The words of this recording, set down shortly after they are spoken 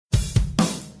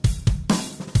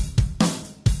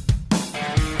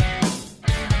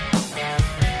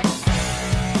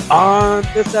On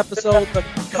this episode, the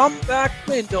comeback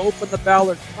win to open the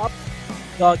Ballard Cup.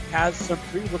 Doug has some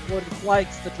pre-recorded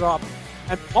flags to drop.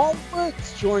 And Paul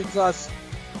Woods joins us.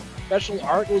 Special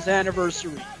Argos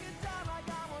anniversary.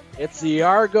 It's the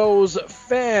Argos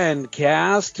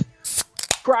Fancast.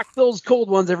 Crack those cold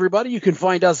ones, everybody. You can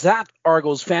find us at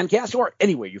Argos Fancast or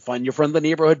anywhere you find your friendly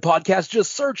neighborhood podcast.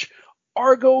 Just search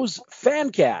Argos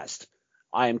Fancast.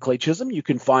 I am Clay Chisholm. You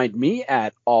can find me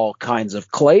at All Kinds of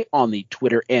Clay on the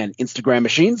Twitter and Instagram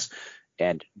machines.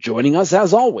 And joining us,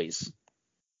 as always,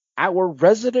 our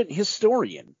resident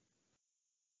historian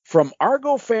from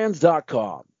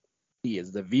ArgoFans.com. He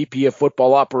is the VP of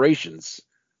Football Operations,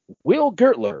 Will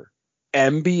Gertler,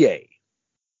 MBA.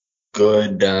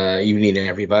 Good evening,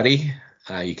 everybody.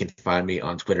 You can find me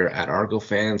on Twitter at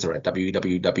ArgoFans or at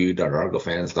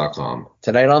www.argofans.com.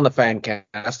 Tonight on the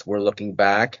Fancast, we're looking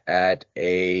back at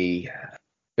a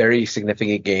very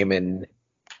significant game in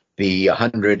the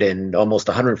 100 and almost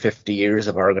 150 years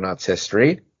of Argonauts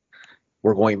history.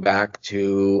 We're going back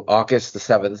to August the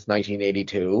 7th,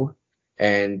 1982.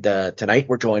 And tonight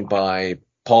we're joined by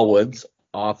Paul Woods,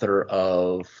 author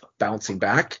of Bouncing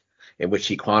Back, in which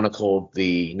he chronicled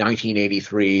the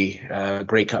 1983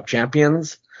 Grey Cup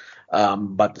champions.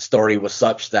 But the story was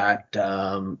such that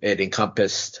it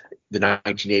encompassed the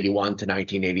 1981 to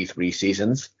 1983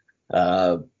 seasons.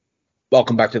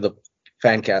 Welcome back to the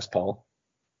Fancast, Paul.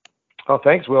 Oh,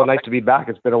 thanks, Will. Nice to be back.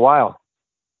 It's been a while.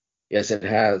 Yes, it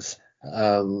has.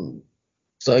 So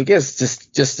I guess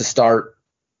just to start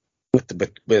with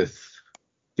the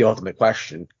ultimate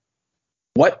question,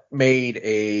 what made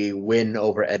a win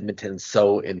over Edmonton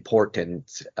so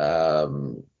important,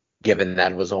 given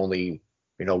that it was only,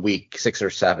 week 6 or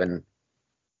 7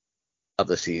 of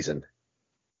the season?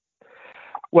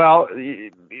 Well,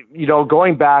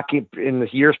 going back in the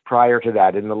years prior to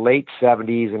that, in the late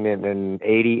 70s and in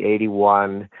 80,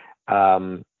 81,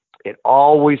 it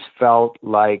always felt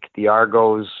like the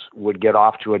Argos would get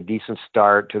off to a decent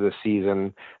start to the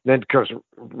season. Then, because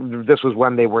this was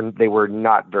when they were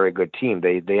not a very good team.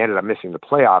 They ended up missing the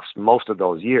playoffs most of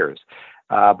those years.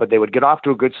 But they would get off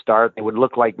to a good start. It would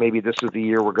look like maybe this was the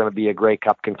year we're going to be a Grey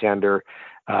Cup contender.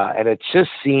 And it just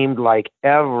seemed like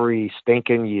every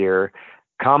stinking year,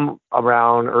 come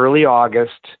around early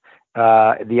August,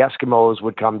 the Eskimos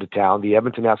would come to town, the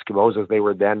Edmonton Eskimos, as they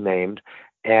were then named,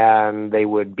 and they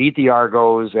would beat the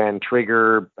Argos and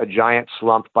trigger a giant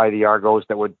slump by the Argos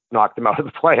that would knock them out of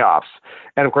the playoffs.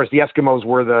 And of course, the Eskimos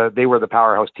were the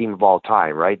powerhouse team of all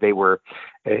time, right? They were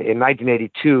in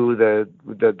 1982,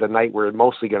 the night we're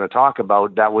mostly going to talk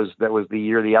about. That was the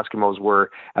year the Eskimos were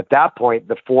at that point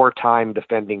the 4-time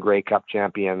defending Grey Cup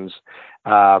champions.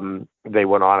 They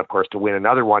went on, of course, to win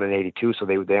another one in 82. So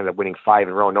they ended up winning 5 in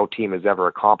a row. No team has ever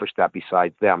accomplished that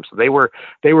besides them. So they were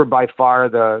by far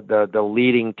the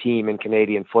leading team in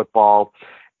Canadian football.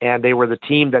 And they were the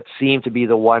team that seemed to be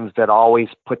the ones that always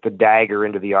put the dagger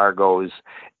into the Argos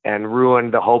and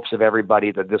ruined the hopes of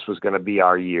everybody that this was going to be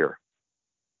our year.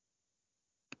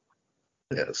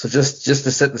 Yeah, so just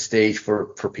to set the stage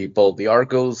for people, the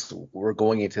Argos were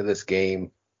going into this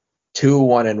game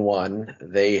 2-1-1.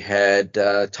 They had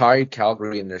tied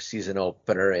Calgary in their season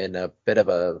opener in a bit of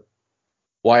a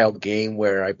wild game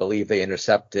where I believe they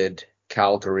intercepted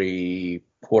Calgary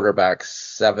quarterbacks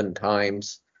 7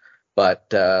 times,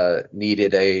 but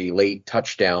needed a late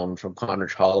touchdown from Connor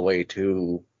Holloway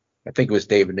to, I think it was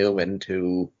David Newman,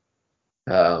 to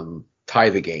tie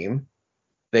the game.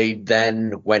 They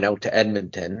then went out to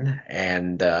Edmonton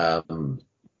and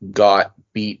got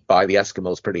beat by the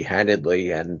Eskimos pretty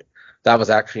handedly, and that was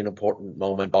actually an important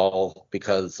moment, Paul,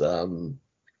 because the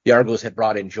Argos had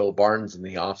brought in Joe Barnes in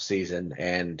the offseason,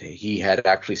 and he had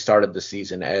actually started the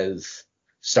season as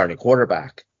starting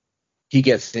quarterback. He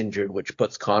gets injured, which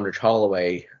puts Connor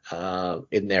Holloway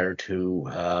in there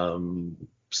to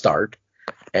start.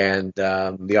 And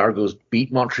the Argos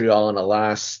beat Montreal in a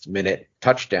last-minute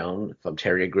touchdown from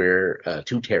Terry Greer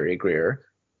to Terry Greer.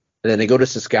 And then they go to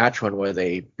Saskatchewan where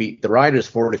they beat the Riders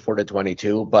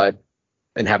 44-22, but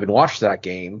and having watched that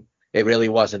game, it really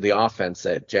wasn't the offense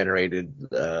that generated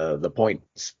the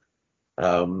points.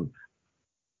 If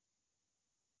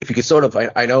you could sort of,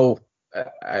 I know,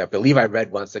 I believe I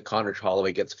read once that Connor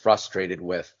Holloway gets frustrated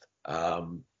with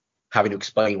having to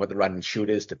explain what the run and shoot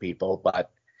is to people,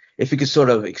 but if you could sort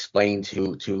of explain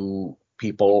to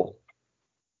people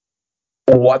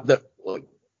what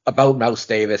about Mouse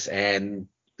Davis and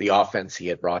the offense he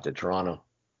had brought to Toronto.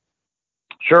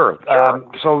 Sure.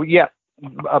 So yeah,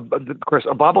 of course,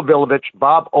 Bob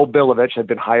Obilovich had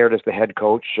been hired as the head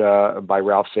coach by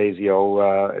Ralph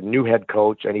Sazio, a new head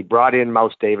coach, and he brought in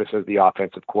Mouse Davis as the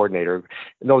offensive coordinator.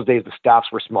 In those days, the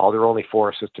staffs were small. There were only 4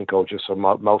 assistant coaches, so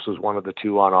Mouse was one of the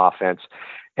 2 on offense.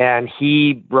 And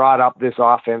he brought up this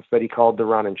offense that he called the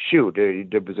run and shoot.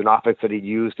 It was an offense that he'd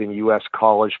used in U.S.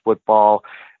 college football.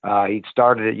 He'd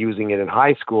started using it in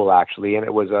high school, actually, and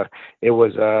it was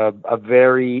a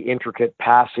very intricate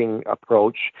passing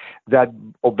approach that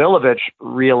Obilovich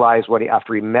realized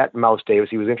after he met Mouse Davis.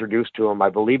 He was introduced to him, I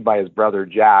believe, by his brother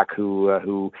Jack,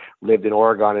 who lived in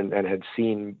Oregon and had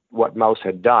seen what Mouse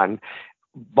had done.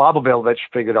 Bob Obilovich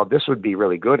figured out this would be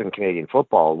really good in Canadian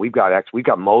football. We've got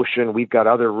motion, we've got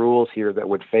other rules here that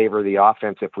would favor the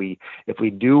offense if we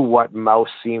do what Mouse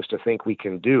seems to think we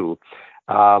can do.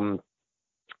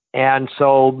 And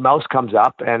so Mouse comes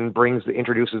up and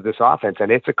introduces this offense,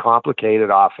 and it's a complicated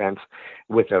offense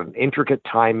with an intricate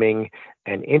timing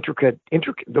and intricate.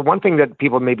 The one thing that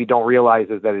people maybe don't realize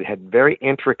is that it had very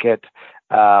intricate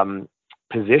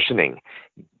positioning.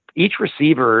 Each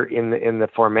receiver in the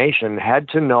formation had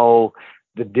to know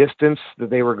the distance that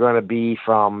they were going to be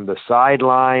from the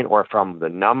sideline or from the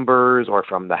numbers or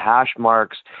from the hash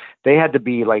marks. They had to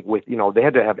be they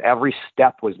had to have every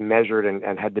step was measured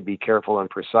and had to be careful and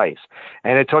precise.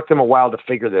 And it took them a while to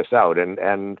figure this out.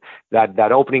 And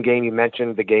that opening game you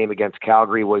mentioned, the game against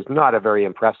Calgary, was not a very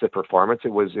impressive performance.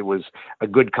 It was a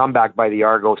good comeback by the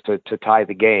Argos to tie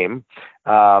the game.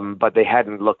 But they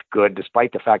hadn't looked good,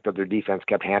 despite the fact that their defense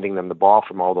kept handing them the ball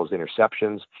from all those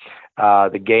interceptions.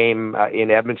 The game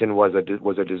in Edmonton was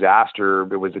a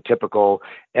disaster. It was a typical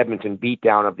Edmonton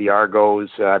beatdown of the Argos.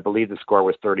 I believe the score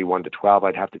was 31-12.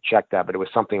 I'd have to check that, but it was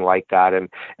something like that. And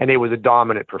it was a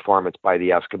dominant performance by the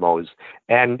Eskimos.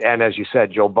 And as you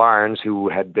said, Joe Barnes, who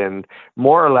had been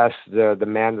more or less the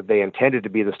man that they intended to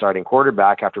be the starting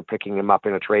quarterback after picking him up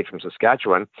in a trade from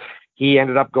Saskatchewan, he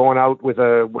ended up going out with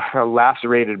a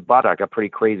lacerated buttock, a pretty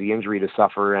crazy injury to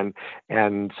suffer, and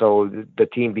so the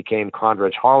team became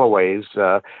Condredge Holloway's,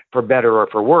 for better or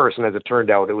for worse. And as it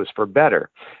turned out, it was for better.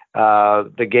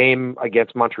 The game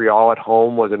against Montreal at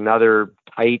home was another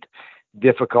tight,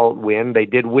 difficult win. They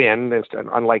did win,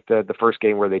 unlike the first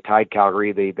game where they tied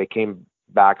Calgary. They came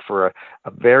back for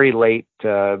a very late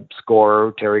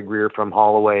score, Terry Greer from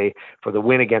Holloway, for the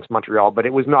win against Montreal, but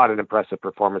it was not an impressive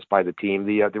performance by the team.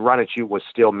 The run and shoot was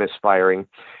still misfiring.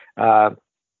 And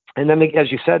then,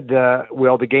 as you said,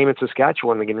 Will, the game in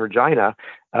Saskatchewan, in Regina,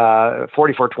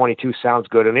 44-22 sounds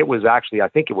good. And it was actually, I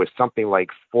think it was something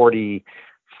like 41-10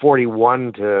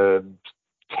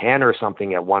 or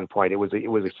something at one point. It was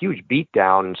a huge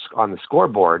beatdown on the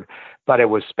scoreboard, but it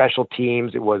was special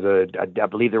teams. It was I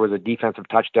believe there was a defensive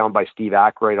touchdown by Steve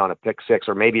Aykroyd on a pick six,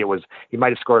 or maybe he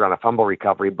might have scored on a fumble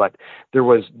recovery, but there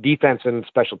was defense and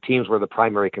special teams were the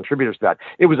primary contributors to that.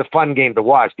 It was a fun game to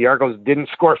watch. The Argos didn't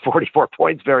score 44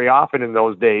 points very often in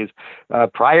those days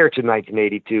prior to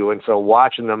 1982. And so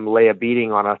watching them lay a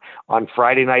beating on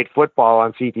Friday Night Football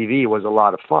on CTV was a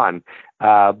lot of fun.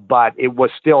 But it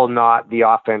was still not the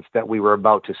offense that we were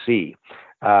about to see.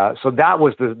 So that's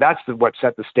what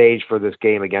set the stage for this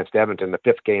game against Edmonton, the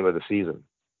 5th game of the season.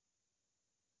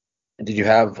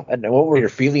 What were your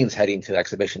feelings heading to the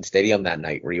Exhibition Stadium that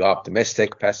night? Were you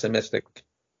optimistic, pessimistic?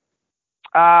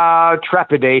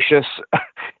 Trepidatious.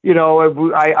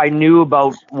 I knew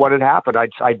about what had happened.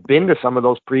 I'd been to some of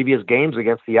those previous games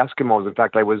against the Eskimos. In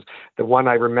fact, the one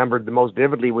I remembered the most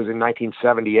vividly was in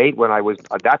 1978 when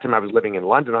at that time I was living in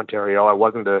London, Ontario. I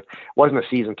wasn't a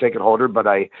season ticket holder, but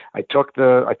I took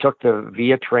the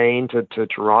via train to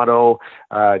Toronto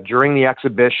during the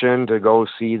exhibition to go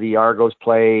see the Argos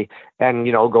play and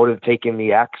go to take in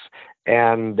the X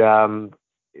and.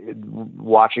 I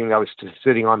was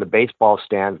sitting on the baseball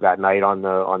stands that night on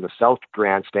the South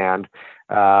Grandstand,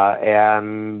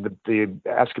 and the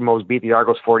Eskimos beat the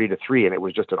Argos 40-3, and it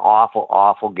was just an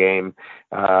awful game.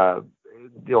 The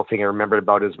only thing I remembered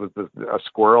about was a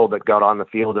squirrel that got on the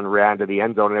field and ran to the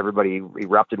end zone, and everybody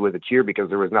erupted with a cheer because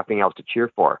there was nothing else to cheer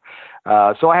for.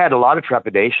 So I had a lot of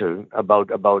trepidation about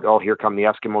here come the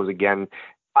Eskimos again.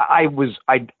 I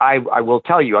will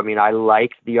tell you, I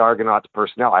liked the Argonauts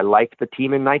personnel. I liked the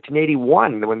team in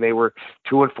 1981 when they were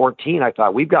 2-14. I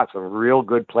thought we've got some real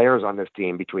good players on this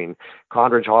team between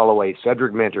Condredge Holloway,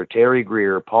 Cedric Minter, Terry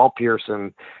Greer, Paul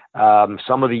Pearson,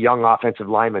 some of the young offensive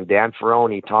linemen, Dan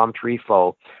Ferroni, Tom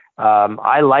Trefo.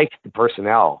 I liked the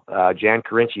personnel, Jan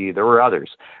Carinci, there were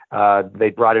others. They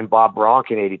brought in Bob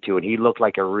Bronk in 82, and he looked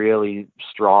like a really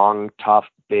strong, tough,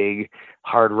 big,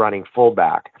 hard-running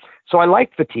fullback. So I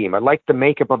liked the team. I liked the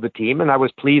makeup of the team, and I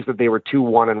was pleased that they were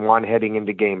 2-1-1 heading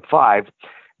into Game 5.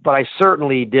 but I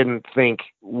certainly didn't think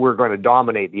we're going to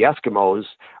dominate the Eskimos.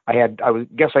 I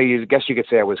guess you could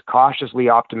say I was cautiously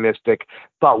optimistic,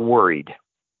 but worried.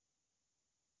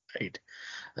 Right.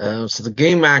 So the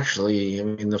game actually, I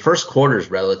mean, the first quarter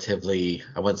is relatively,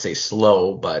 I wouldn't say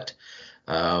slow, but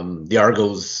the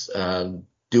Argos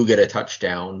do get a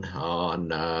touchdown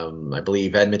on, I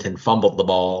believe Edmonton fumbled the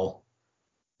ball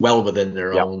well within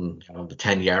their own, the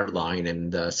 10-yard line,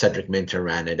 and Cedric Minter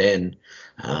ran it in.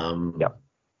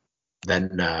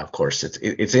 Then, of course,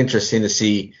 it's interesting to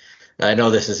see. I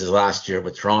know this is his last year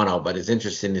with Toronto, but it's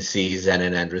interesting to see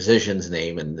Zenon Andrusicyan's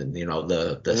name and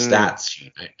the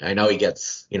stats. I know he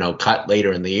gets cut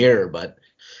later in the year, but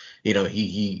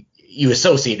you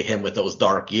associate him with those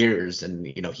dark years, and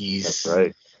he's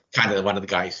kind of one of the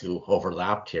guys who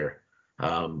overlapped here.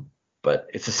 But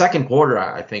it's the second quarter,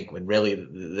 I think, when really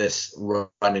this run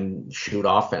and shoot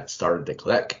offense started to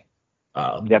click.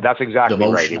 That's exactly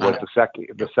right. It was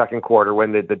the second quarter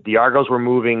when the Argos were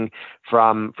moving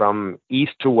from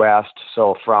east to west,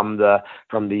 so from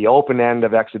the open end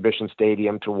of Exhibition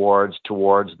Stadium towards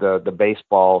the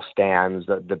baseball stands,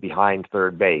 the behind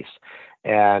third base.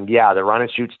 And the run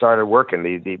and shoot started working.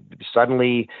 The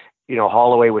suddenly,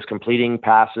 Holloway was completing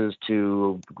passes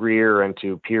to Greer and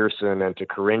to Pearson and to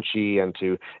Carinci and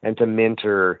to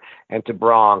Minter and to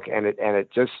Bronk, and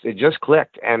it just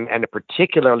clicked, and it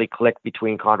particularly clicked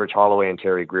between Condredge Holloway and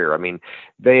Terry Greer. I mean,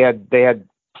 they had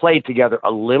played together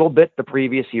a little bit the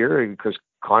previous year because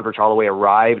Condredge Holloway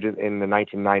arrived in the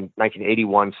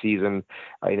 1981 season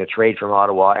in a trade from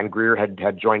Ottawa, and Greer had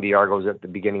joined the Argos at the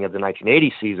beginning of the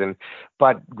 1980 season.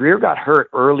 But Greer got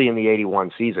hurt early in the 81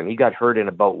 season. He got hurt in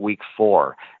about week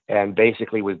 4 and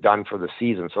basically was done for the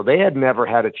season. So they had never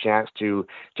had a chance to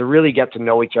really get to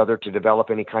know each other, to develop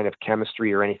any kind of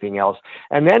chemistry or anything else.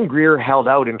 And then Greer held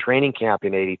out in training camp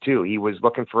in 82. He was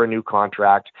looking for a new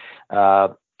contract.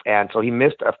 And so he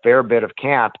missed a fair bit of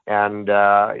camp. And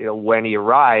when he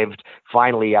arrived,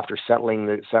 finally, after settling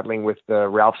with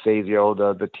Ralph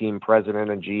Sazio, the team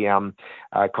president and GM,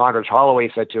 Condredge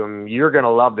Holloway said to him, "You're going to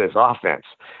love this offense."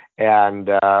 And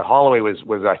Holloway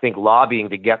was I think lobbying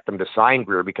to get them to sign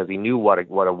Greer because he knew what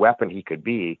a weapon he could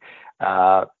be.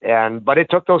 But it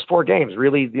took those 4 games.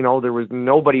 Really,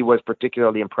 nobody was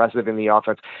particularly impressive in the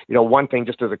offense. One thing,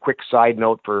 just as a quick side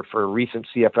note for recent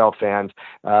CFL fans,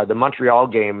 the Montreal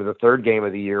game, the third game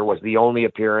of the year, was the only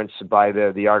appearance by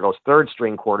the Argos' third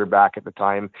string quarterback at the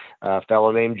time, a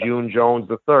fellow named June Jones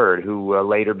III, who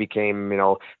later became,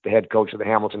 the head coach of the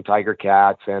Hamilton Tiger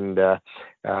Cats, and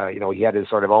he had his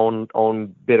sort of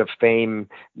own bit of fame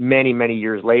many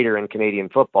years later in Canadian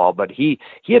football. But he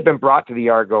had been brought to the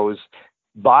Argos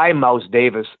by Mouse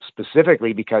Davis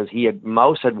specifically because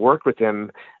Mouse had worked with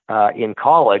him in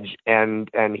college, and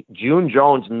June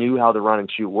Jones knew how the run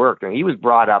and shoot worked, and he was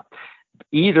brought up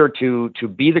either to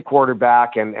be the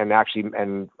quarterback and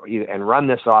run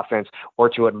this offense, or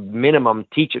to at minimum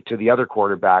teach it to the other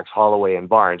quarterbacks, Holloway and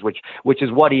Barnes, which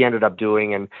is what he ended up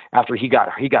doing. And after he got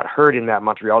hurt in that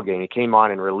Montreal game, he came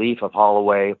on in relief of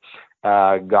Holloway,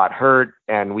 got hurt,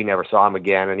 and we never saw him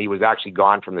again. And he was actually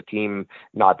gone from the team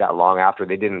not that long after.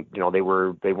 They didn't, they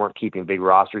weren't keeping big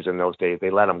rosters in those days.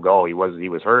 They let him go. He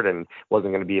was hurt and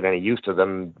wasn't going to be of any use to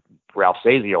them. Ralph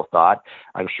Sazio thought.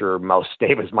 I'm sure Mouse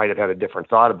Davis might have had a different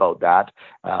thought about that,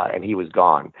 and he was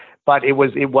gone. But it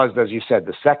was, as you said,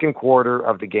 the second quarter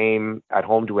of the game at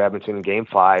home to Edmonton, Game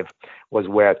 5, was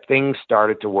where things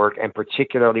started to work, and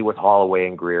particularly with Holloway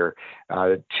and Greer.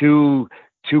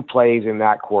 Two plays in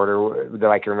that quarter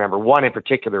that I can remember. One in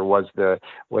particular was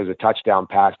a touchdown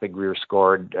pass that Greer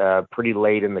scored pretty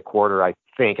late in the quarter, I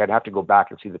think. I'd have to go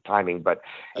back and see the timing, but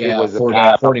it was a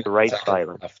pass up the right side.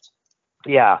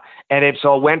 Yeah, and it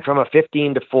went from a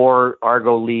 15-4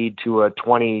 Argo lead to a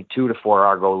 22-4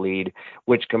 Argo lead,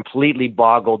 which completely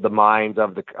boggled the minds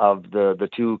of the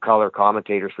two color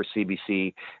commentators for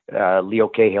CBC, Leo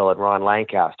Cahill and Ron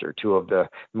Lancaster, two of the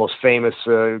most famous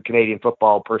Canadian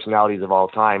football personalities of all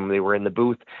time. They were in the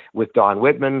booth with Don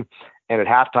Whitman, and at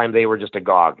halftime they were just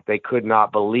agog. They could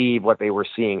not believe what they were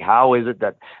seeing. How is it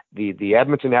that the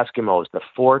Edmonton Eskimos, the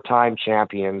 4-time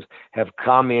champions, have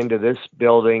come into this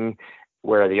building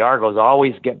where the Argos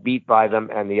always get beat by them,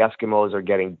 and the Eskimos are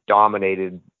getting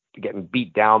dominated, getting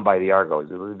beat down by the Argos?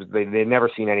 They'd never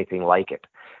seen anything like it.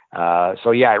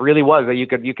 So yeah, it really was. You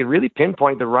could really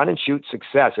pinpoint the run and shoot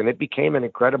success, and it became an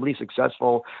incredibly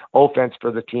successful offense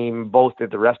for the team, both at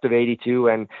the rest of 82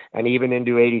 and even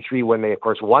into 83, when they, of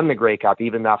course, won the Grey Cup,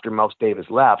 even after Mouse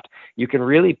Davis left. You can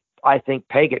really, I think,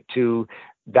 peg it to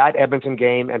that Edmonton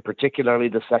game, and particularly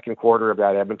the second quarter of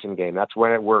that Edmonton game. That's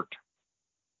when it worked.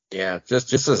 Yeah,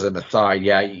 just as an aside,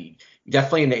 yeah,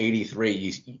 definitely in the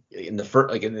 '83, in the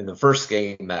first in the first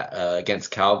game that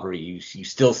against Calgary, you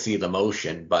still see the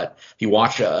motion, but if you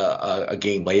watch a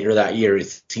game later that year,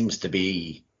 it seems to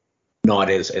be not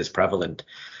as prevalent.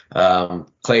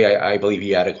 Clay, I believe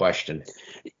you had a question.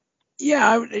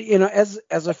 Yeah, as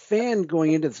a fan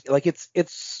going into this, like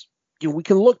it's we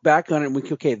can look back on it and we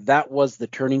can, okay, that was the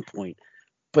turning point.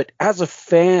 But as a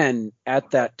fan at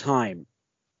that time,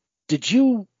 did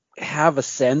you have a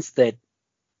sense that,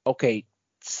 okay,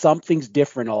 something's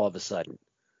different all of a sudden?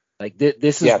 Like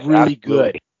this is Yes, really absolutely.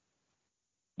 good.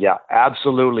 Yeah,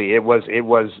 absolutely.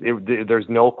 There's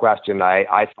no question.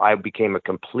 I became a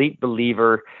complete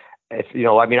believer.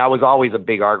 I was always a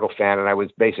big Argo fan, and I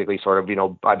was basically sort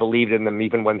of, I believed in them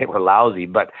even when they were lousy,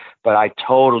 but I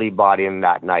totally bought in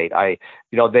that night.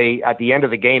 They, at the end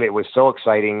of the game, it was so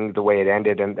exciting the way it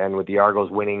ended, and with the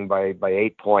Argos winning by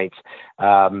 8 points.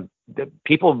 The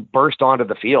people burst onto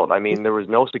the field. I mean, there was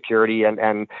no security,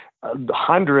 and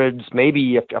hundreds,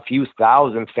 maybe a few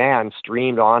thousand fans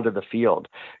streamed onto the field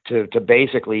to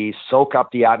basically soak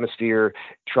up the atmosphere,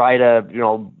 try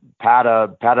to pat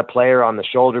a player on the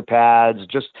shoulder pads,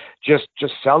 just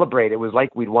celebrate. It was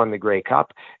like we'd won the Grey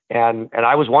Cup, and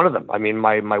I was one of them. I mean,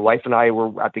 my wife and I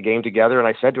were at the game together, and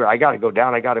I said to her, I got to go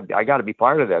down. I got to be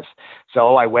part of this.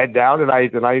 So I went down, and I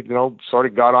sort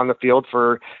of got on the field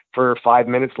for 5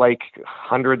 minutes, like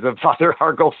hundreds of other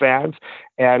Argo fans.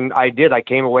 And I did. I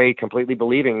came away completely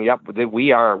believing, yep, that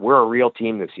we're a real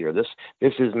team this year. This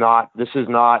is not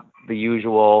the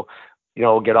usual,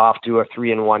 get off to a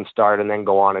 3-1 start and then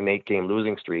go on an 8-game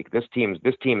losing streak. This team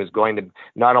is going to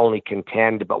not only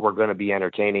contend, but we're going to be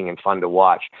entertaining and fun to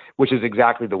watch, which is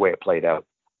exactly the way it played out.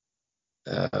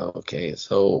 Okay,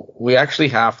 so we actually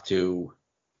have to.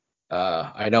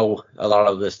 I know a lot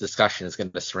of this discussion is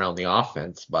going to surround the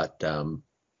offense, but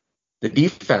the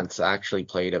defense actually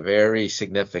played a very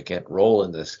significant role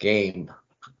in this game.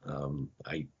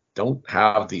 I don't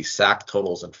have the sack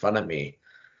totals in front of me.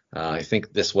 I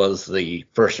think this was the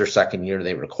first or second year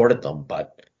they recorded them,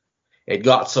 but it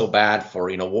got so bad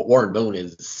for, Warren Moon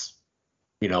is,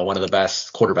 one of the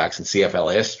best quarterbacks in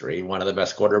CFL history, one of the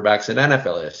best quarterbacks in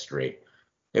NFL history.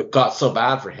 It got so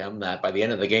bad for him that by the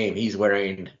end of the game, he's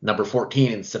wearing number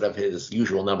 14 instead of his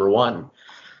usual number 1.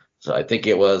 So I think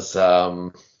it was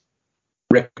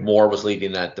Rick Moore was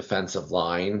leading that defensive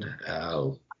line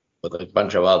with a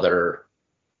bunch of other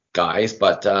guys,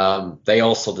 but they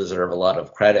also deserve a lot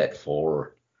of credit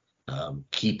for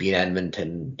keeping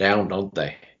Edmonton down, don't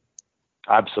they?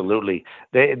 Absolutely.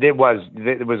 It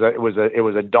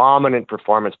was a dominant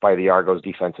performance by the Argos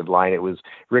defensive line. It was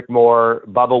Rick Moore,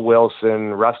 Bubba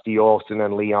Wilson, Rusty Olson,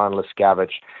 and Leon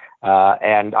Leskevich.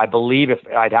 And I believe, if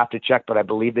I'd have to check, but I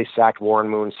believe they sacked Warren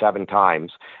Moon 7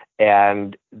 times.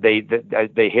 And they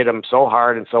hit him so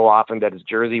hard and so often that his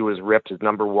jersey was ripped. His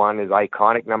number 1, his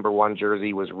iconic number 1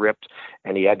 jersey was ripped,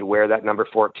 and he had to wear that number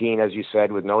 14, as you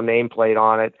said, with no nameplate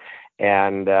on it.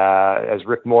 And as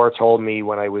Rick Moore told me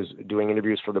when I was doing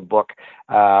interviews for the book,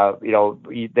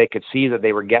 they could see that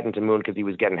they were getting to Moon because he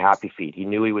was getting happy feet. He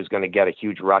knew he was going to get a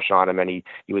huge rush on him, and he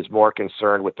was more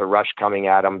concerned with the rush coming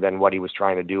at him than what he was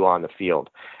trying to do on the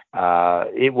field.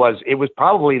 It was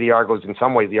probably the Argos, in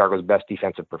some ways, the Argos' best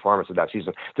defensive performance of that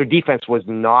season. Their defense was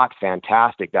not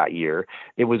fantastic that year.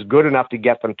 It was good enough to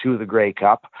get them to the Grey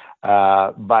Cup,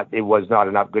 but it was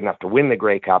not good enough to win the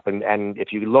Grey Cup. And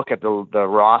if you look at the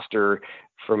roster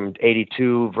from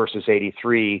 82 versus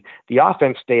 83, the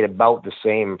offense stayed about the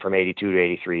same from 82 to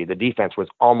 83. The defense was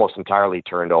almost entirely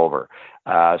turned over.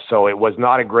 So it was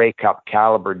not a Grey Cup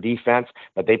caliber defense,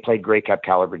 but they played Grey Cup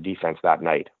caliber defense that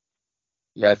night.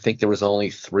 Yeah, I think there was only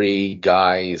 3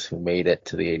 guys who made it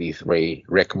to the 83.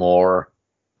 Rick Moore,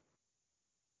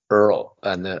 Earl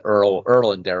and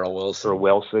Daryl Wilson. Earl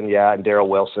Wilson, yeah, and Daryl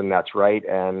Wilson, that's right.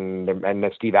 And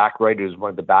then Steve Aykroyd, who's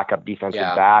one of the backup defensive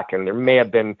back. And there may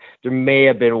have been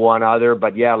one other,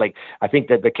 but yeah, like I think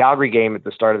that the Calgary game at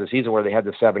the start of the season where they had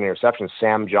the 7 interceptions,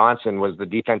 Sam Johnson was the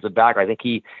defensive back. I think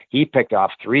he picked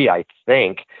off 3, I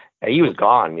think. He was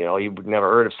gone, you'd never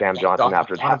heard of Sam Johnson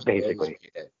after that, basically.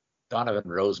 Donovan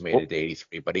Rose made it to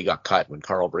 83, but he got cut when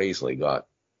Carl Braisley got.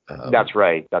 That's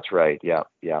right. Yeah.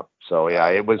 So yeah,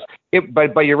 it was.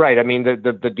 But you're right. I mean,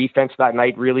 the defense that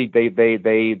night really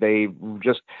they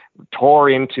just tore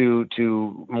into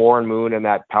Moore and Moon and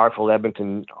that powerful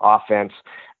Edmonton offense.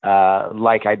 The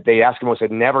Eskimos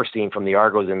had never seen from the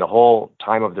Argos in the whole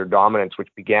time of their dominance, which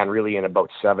began really in about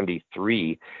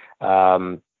 73.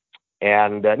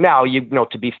 And now,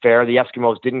 to be fair, the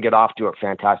Eskimos didn't get off to a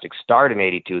fantastic start in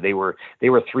 '82. They were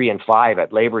 3-5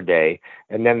 at Labor Day,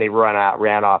 and then they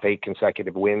ran off 8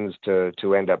 consecutive wins to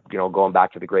end up going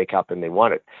back to the Grey Cup, and they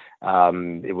won it.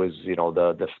 It was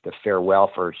the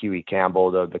farewell for Huey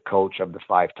Campbell, the coach of the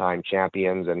 5-time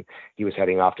champions, and he was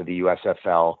heading off to the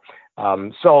USFL.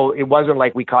 So it wasn't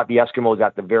like we caught the Eskimos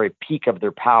at the very peak of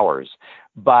their powers.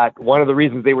 But one of the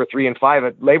reasons they were 3-5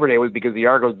 at Labor Day was because the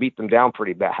Argos beat them down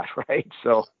pretty bad, right?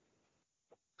 So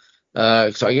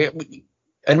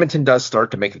Edmonton does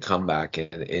start to make a comeback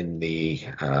in the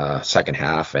second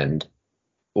half, and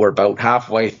we're about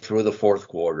halfway through the fourth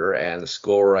quarter, and the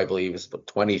score, I believe, is about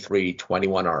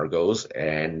 23-21 Argos.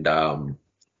 And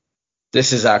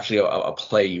this is actually a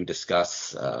play you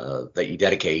discuss that you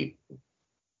dedicate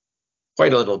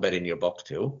quite a little bit in your book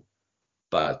too.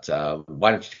 But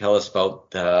why don't you tell us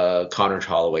about Connor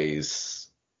Holloway's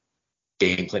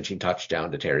game-clinching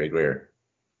touchdown to Terry Greer?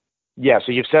 Yeah,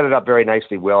 so you've set it up very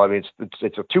nicely, Will. I mean,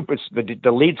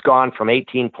 the lead's gone from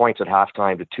 18 points at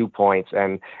halftime to 2 points,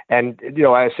 and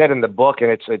I said in the book,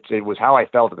 and it was how I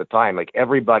felt at the time. Like,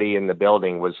 everybody in the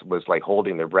building was like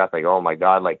holding their breath, like, oh my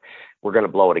God, like, we're going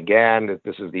to blow it again.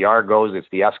 This is the Argos, it's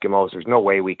the Eskimos. There's no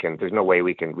way we can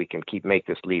make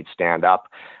this lead stand up.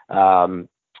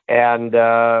 And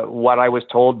what I was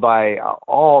told by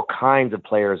all kinds of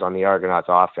players on the Argonauts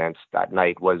offense that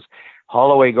night was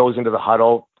Holloway goes into the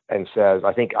huddle and says,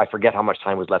 I forget how much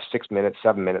time was left, 6 minutes,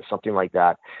 7 minutes, something like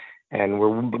that. And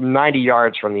we're 90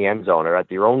 yards from the end zone, or at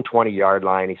their own 20-yard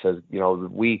line. He says,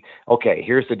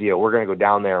 here's the deal. We're going to go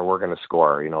down there and we're going to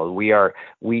score.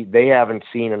 They haven't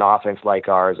seen an offense like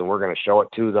ours, and we're going to show it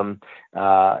to them.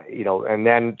 And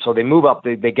then so they move up.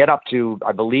 They get up to,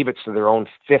 I believe it's to their own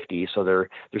 50. So they're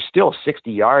still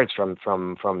 60 yards from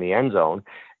the end zone.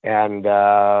 And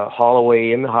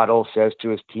Holloway in the huddle says to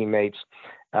his teammates,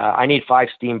 I need 5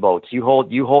 steamboats. You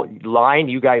hold line.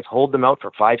 You guys hold them out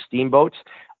for 5 steamboats.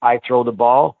 I throw the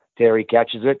ball, Terry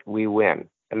catches it, we win.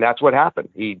 And that's what happened.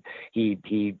 He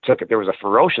took it. There was a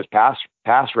ferocious pass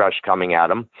rush coming at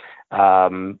him.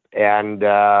 And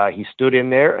he stood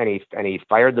in there and he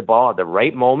fired the ball at the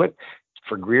right moment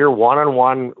for Greer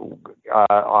one-on-one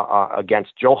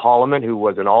against Joe Holloman, who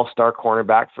was an all-star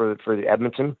cornerback for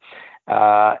Edmonton.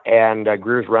 And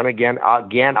Greer's run again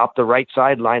up the right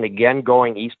sideline, again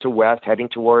going east to west, heading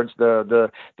towards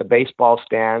the baseball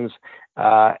stands.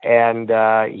 And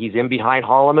he's in behind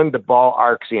Holloman. The ball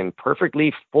arcs in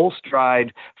perfectly, full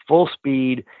stride, full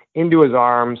speed into his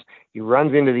arms. He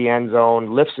runs into the end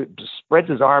zone, lifts it, spreads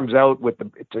his arms out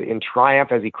in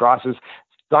triumph as he crosses.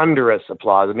 Thunderous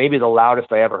applause, maybe the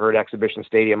loudest I ever heard Exhibition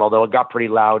Stadium, although it got pretty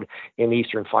loud in the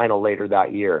Eastern Final later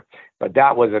that year. But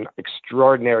that was an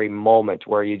extraordinary moment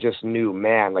where you just knew,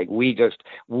 man, like we've just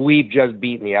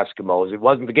beaten the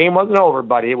Eskimos. The game wasn't over,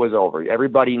 but it was over.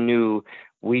 Everybody knew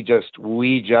we just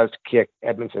kicked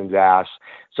Edmonton's ass.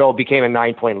 So it became a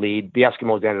 9-point lead. The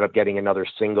Eskimos ended up getting another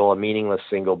single, a meaningless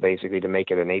single, basically, to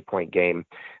make it an 8-point game.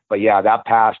 But yeah, that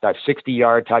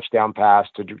 60-yard touchdown pass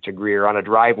to Greer on a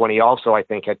drive when he also, I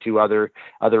think, had 2 other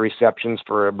receptions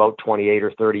for about 28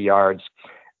 or 30 yards.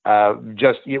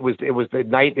 It was the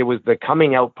night. It was the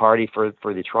coming out party for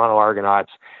the Toronto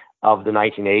Argonauts of the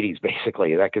 1980s,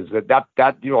 basically. That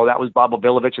was Bob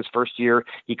Obilovich's first year.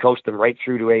 He coached them right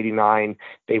through to '89.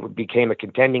 They became a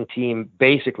contending team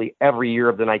basically every year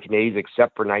of the 1980s,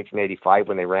 except for 1985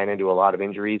 when they ran into a lot of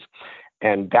injuries.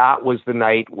 And that was the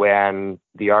night when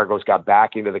the Argos got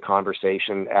back into the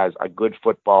conversation as a good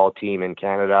football team in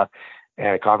Canada,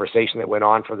 and a conversation that went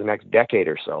on for the next decade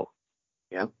or so.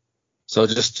 Yeah. So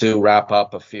just to wrap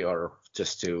up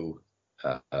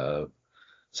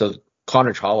so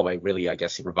Connor Holloway really, I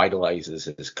guess, he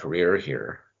revitalizes his career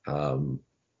here. The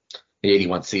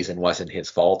 81 season wasn't his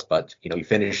fault, but he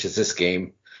finishes this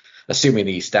game, assuming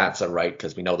these stats are right,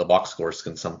 because we know the box scores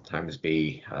can sometimes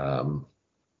be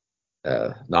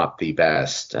not the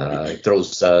best. He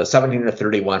throws 17 to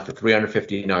 31 for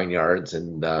 359 yards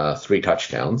and 3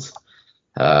 touchdowns.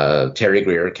 Terry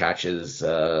Greer catches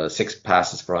 6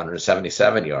 passes for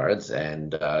 177 yards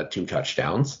and 2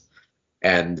 touchdowns.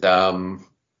 And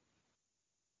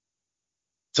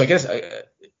so I guess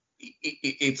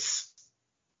it's,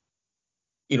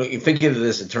 you think of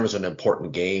this in terms of an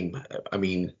important game. I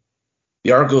mean,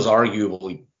 the Argos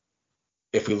arguably,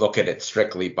 if we look at it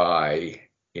strictly by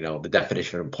the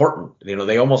definition of important,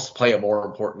 they almost play a more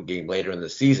important game later in the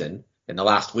season in the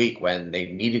last week when they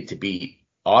needed to beat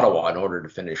Ottawa in order to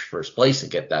finish first place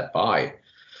and get that bye.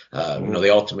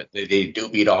 They do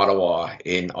beat Ottawa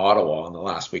in the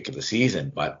last week of the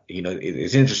season, but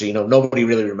it's interesting. Nobody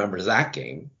really remembers that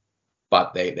game,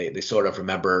 but they sort of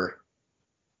remember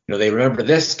they remember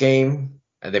this game,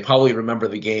 and they probably remember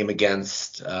the game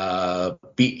against that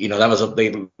was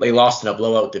they lost in a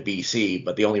blowout to BC,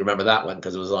 but they only remember that one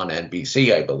because it was on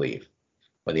NBC, I believe,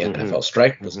 when the NFL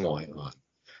strike was going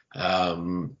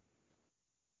on.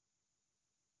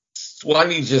 Why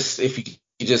don't you just, if you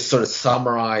just sort of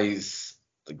summarize,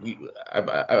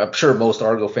 I'm sure most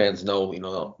Argo fans know,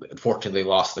 unfortunately they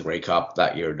lost the Grey Cup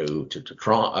that year to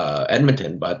Toronto,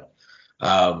 Edmonton, but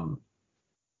the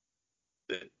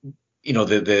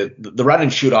run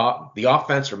and shoot off, the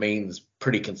offense remains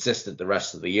pretty consistent the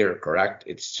rest of the year, correct?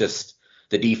 It's just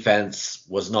the defense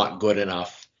was not good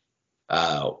enough,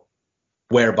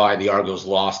 whereby the Argos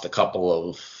lost a couple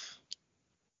of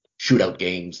shootout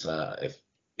games,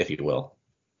 if you will.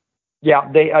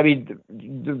 Yeah,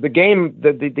 the game,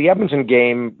 the Edmonton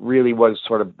game really was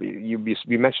sort of, you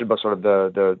mentioned about sort of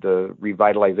the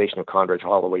revitalization of Condredge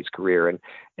Holloway's career,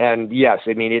 and yes,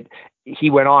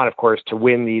 he went on, of course, to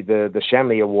win the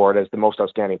Shenley Award as the most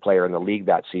outstanding player in the league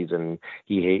that season.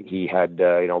 He had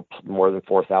more than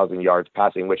 4,000 yards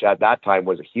passing, which at that time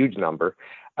was a huge number.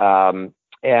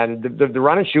 And the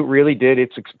run and shoot really did.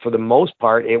 For the most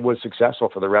part, it was successful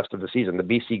for the rest of the season. The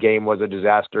BC game was a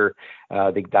disaster.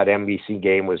 That NBC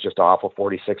game was just awful,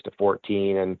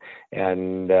 46-14,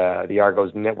 and the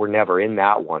Argos were never in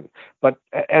that one. But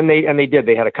they did.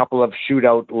 They had a couple of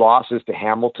shootout losses to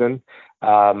Hamilton,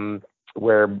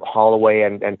 where Holloway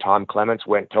and Tom Clements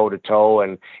went toe to toe,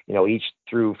 and each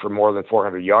threw for more than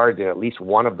 400 yards in at least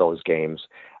one of those games.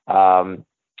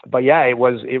 But yeah,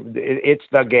 it's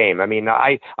the game.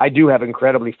 I do have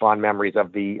incredibly fond memories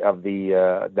of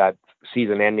that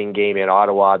season-ending game in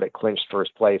Ottawa that clinched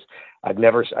first place. I've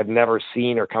never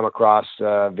seen or come across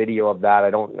video of that.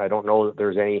 I don't know that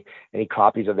there's any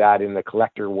copies of that in the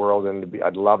collector world, and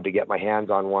I'd love to get my hands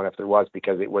on one if there was,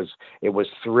 because it was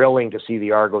thrilling to see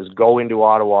the Argos go into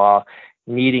Ottawa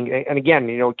needing, and again,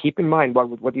 keep in mind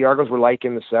what the Argos were like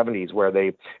in the 70s, where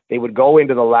they would go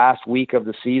into the last week of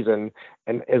the season,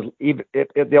 and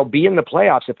if they'll be in the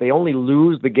playoffs if they only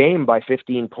lose the game by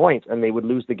 15 points, and they would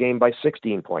lose the game by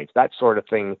 16 points. That sort of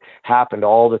thing happened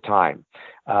all the time.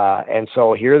 And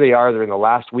so here they are, they're in the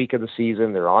last week of the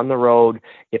season, they're on the road.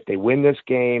 If they win this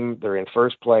game, they're in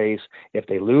first place. If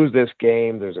they lose this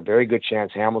game, there's a very good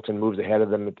chance Hamilton moves ahead of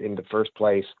them into first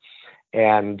place.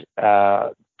 And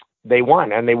they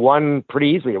won, and they won pretty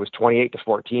easily. It was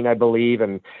 28-14, I believe.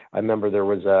 And I remember there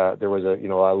was a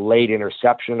late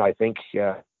interception. I think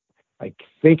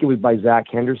it was by Zach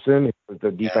Henderson. It was the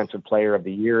defensive player of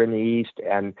the year in the East,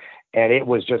 and it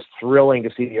was just thrilling to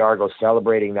see the Argos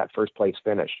celebrating that first place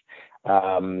finish.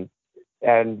 And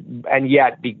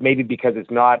yet, maybe because it's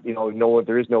not,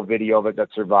 there is no video of it that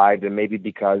survived, and maybe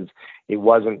because it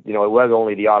wasn't, it was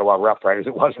only the Ottawa Rough Riders,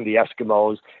 it wasn't the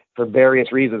Eskimos. For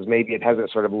various reasons, maybe it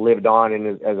hasn't sort of lived on in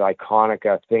as iconic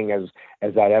a thing as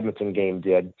that Edmonton game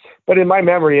did. But in my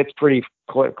memory, it's pretty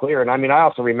clear. And I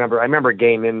also remember a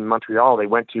game in Montreal. They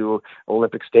went to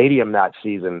Olympic Stadium that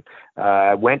season.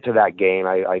 I went to that game.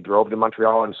 I drove to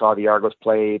Montreal and saw the Argos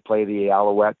play the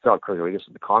Alouettes. Oh, this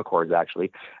is the Concords,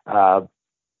 actually.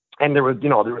 And there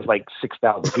was like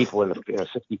 6,000 people in a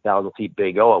 60,000 seat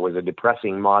Big O. It was a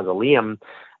depressing mausoleum,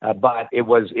 but it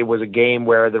was a game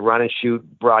where the run and shoot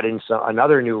brought in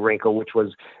another new wrinkle, which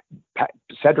was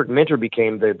Cedric Minter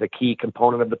became the key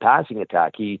component of the passing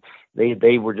attack. He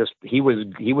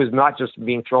was not just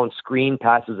being thrown screen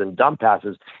passes and dump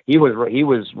passes. He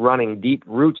was running deep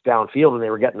routes downfield, and they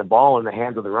were getting the ball in the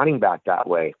hands of the running back that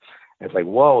way. And it's like,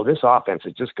 whoa, this offense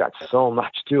has just got so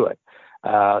much to it.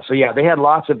 So yeah, they had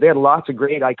lots of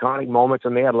great iconic moments,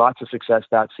 and they had lots of success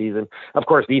that season. Of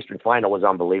course, the Eastern Final was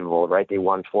unbelievable, right? They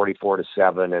won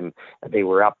 44-7, and they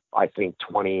were up, I think,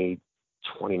 29-0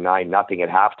 at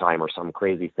halftime or some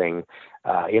crazy thing,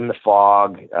 in the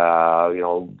fog.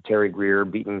 Terry Greer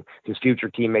beating his future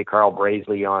teammate Carl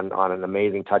Brazeley on an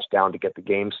amazing touchdown to get the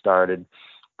game started.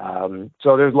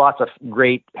 So there's lots of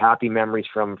great, happy memories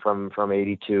from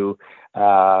 82.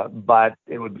 But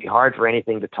it would be hard for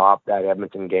anything to top that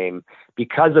Edmonton game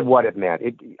because of what it meant.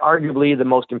 It arguably the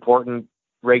most important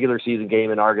regular season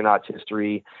game in Argonauts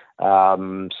history.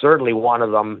 Certainly one of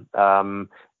them.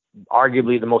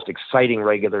 Arguably the most exciting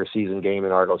regular season game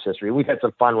in Argos history. We've had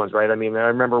some fun ones, right? I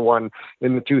remember one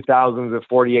in the 2000s of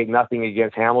 48-0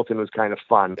 against Hamilton was kind of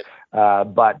fun,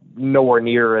 but nowhere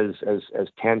near as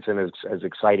tense and as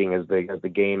exciting as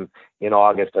the game in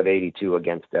August of 82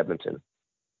 against Edmonton.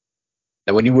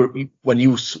 And when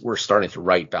you were starting to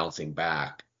write Bouncing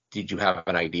Back, did you have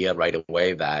an idea right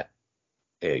away that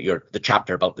the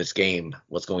chapter about this game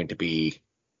was going to be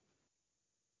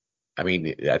I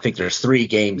mean, I think there's 3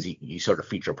 games you sort of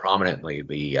feature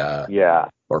prominently.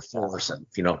 Or 4,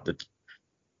 the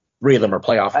 3 of them are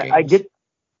playoff games.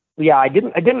 I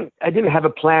didn't have a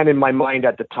plan in my mind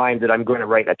at the time that I'm going to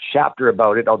write a chapter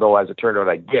about it, although as it turned out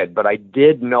I did. But I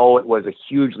did know it was a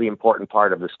hugely important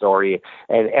part of the story,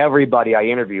 and everybody I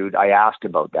interviewed, I asked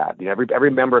about that.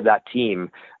 Every member of that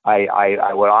team,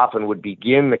 I would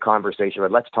begin the conversation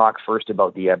with, let's talk first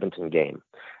about the Edmonton game.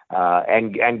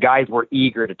 And guys were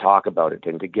eager to talk about it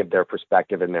and to give their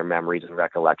perspective and their memories and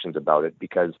recollections about it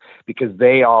because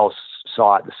they all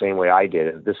saw it the same way I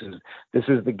did. This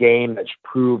is the game that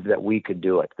proved that we could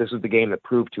do it. This is the game that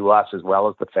proved to us as well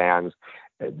as the fans.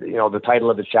 The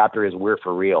title of the chapter is "We're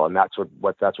for Real," and that's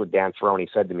what Dan Ferroni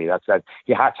said to me. That's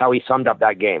how he summed up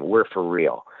that game. We're for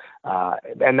real.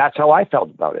 And that's how I felt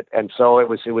about it. And so it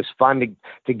was fun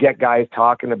to get guys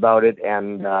talking about it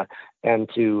and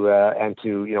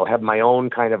to have my own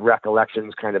kind of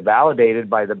recollections kind of validated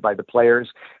by the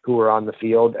players who were on the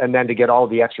field, and then to get all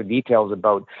the extra details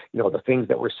about the things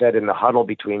that were said in the huddle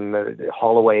between the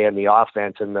Holloway and the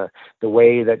offense, and the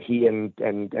way that he and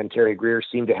Terry Greer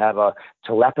seemed to have a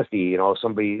telepathy.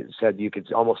 Somebody said you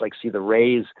could almost like see the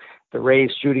rays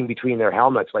shooting between their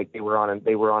helmets, like they were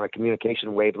on a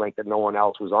communication wavelength that no one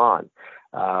else was on.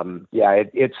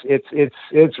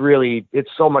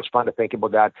 It's so much fun to think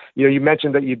about that. You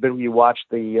mentioned that you watched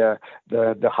the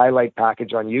highlight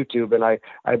package on YouTube, and I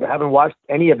haven't watched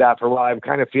any of that for a while. I'm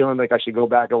kind of feeling like I should go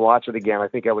back and watch it again. I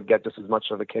think I would get just as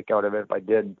much of a kick out of it if I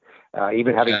did,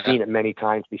 even having seen it many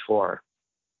times before.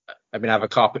 I mean, I have a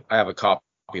copy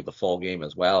of the full game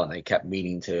as well, and I kept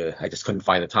meaning to. I just couldn't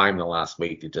find the time in the last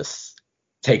week to just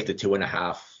take the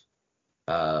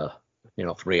 2.5.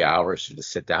 3 hours to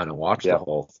just sit down and watch the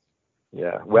whole.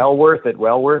 Yeah, well worth it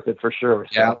for sure.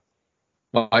 So. Yeah.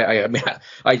 Well,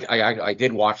 I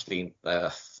did watch the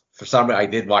I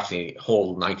did watch the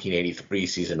whole 1983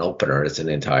 season opener as an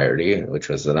entirety, which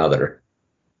was another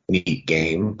neat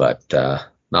game, but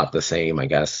not the same, I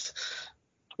guess.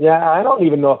 Yeah, I don't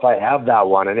even know if I have that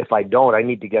one, and if I don't, I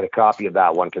need to get a copy of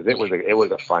that one because it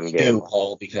was a fun game.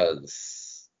 Paul,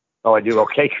 because. Oh, I do.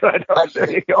 Okay, good.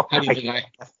 There you go.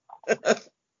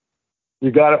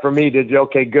 You got it from me, did you?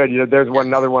 Okay, good. There's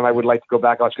another one I would like to go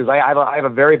back on because I have a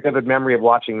very vivid memory of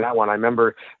watching that one. I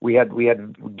remember we had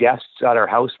guests at our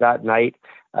house that night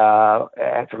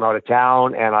from out of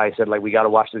town, and I said, we got to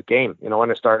watch this game.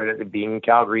 When it started, it being in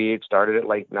Calgary, it started at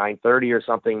 9:30 or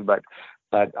something, but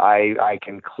I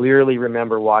can clearly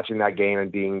remember watching that game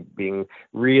and being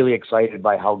really excited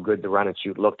by how good the run and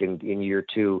shoot looked in year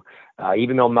 2.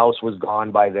 Even though Mouse was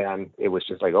gone by then, it was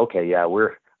just okay, yeah,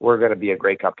 we're going to be a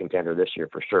Grey Cup contender this year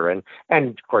for sure. And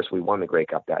of course we won the Grey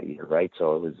Cup that year, right?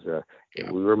 So it was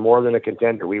we were more than a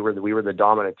contender. We were the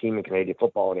dominant team in Canadian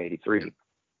football in '83.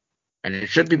 And it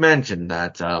should be mentioned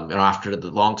that after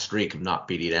the long streak of not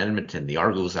beating Edmonton, the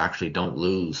Argos actually don't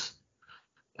lose.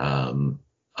 They don't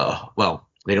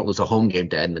lose a home game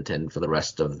to Edmonton for the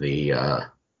rest of the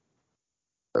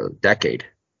decade.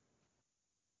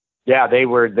 Yeah,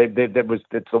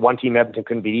 it's the one team Edmonton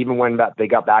couldn't beat, even when they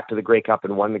got back to the Grey Cup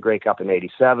and won the Grey Cup in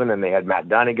 '87, and they had Matt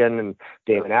Dunnigan and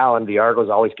Damon Allen. The Argos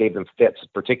always gave them fits,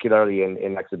 particularly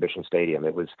in Exhibition Stadium.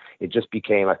 It just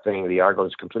became a thing. The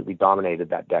Argos completely dominated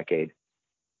that decade.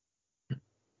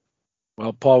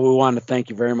 Well, Paul, we want to thank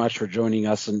you very much for joining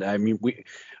us, and I mean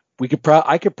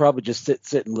I could probably just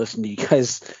sit and listen to you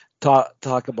guys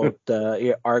talk about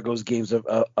Argos games of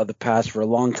the past for a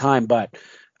long time, but.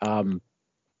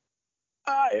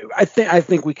 I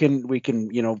think we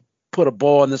can put a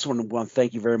bow on this one. Well,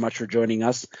 thank you very much for joining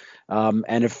us.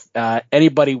 And if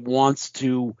anybody wants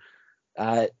to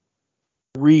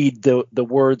read the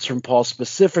words from Paul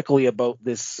specifically about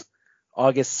this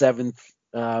August 7th,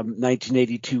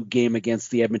 1982 game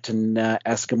against the Edmonton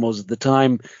Eskimos at the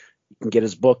time, you can get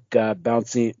his book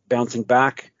Bouncing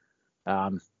Back.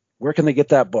 Where can they get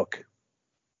that book?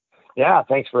 Yeah,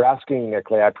 thanks for asking,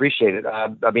 Clay. I appreciate it.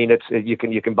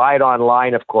 You can buy it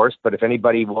online, of course, but if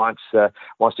anybody wants to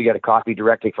get a copy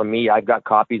directly from me, I've got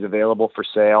copies available for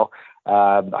sale.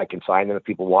 I can sign them if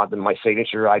people want them. My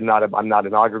signature. I'm not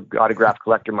an autograph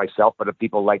collector myself, but if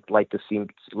people like to see,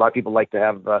 a lot of people like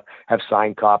to have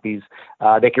signed copies.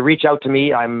 They can reach out to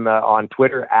me. I'm on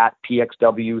Twitter at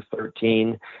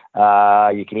PXW13.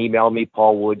 You can email me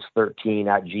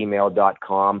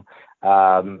paulwoods13@gmail.com.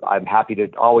 I'm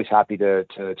always happy to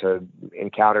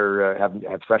encounter,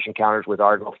 have fresh encounters with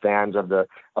Argo fans of the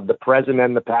present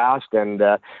and the past. And,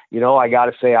 I got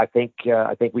to say, I think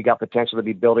we got potential to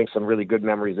be building some really good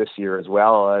memories this year as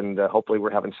well. And hopefully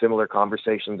we're having similar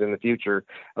conversations in the future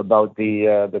about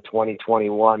the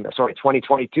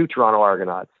 2022 Toronto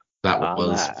Argonauts. That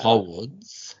was Paul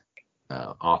Woods,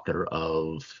 author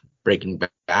of Breaking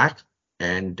Back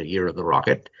and Year of the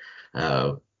Rocket,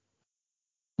 one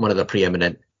of the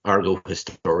preeminent Argo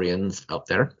historians out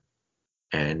there.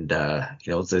 And,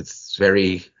 it's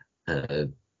very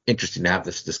interesting to have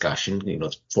this discussion.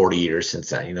 It's 40 years since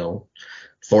that,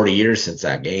 40 years since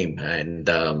that game. And,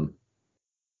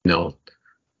 the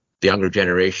younger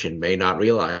generation may not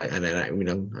realize, and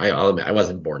I'll admit I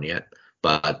wasn't born yet,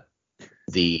 but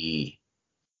the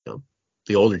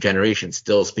older generation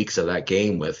still speaks of that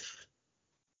game with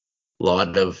a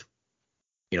lot of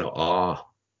awe.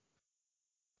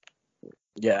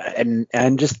 Yeah,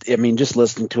 and just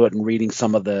listening to it and reading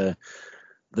some of the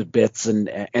bits and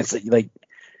so, like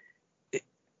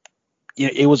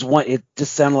it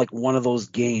just sounded like one of those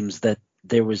games that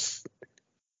there was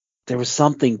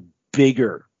something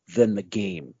bigger than the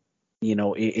game,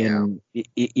 something.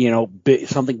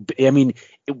 I mean,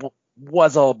 it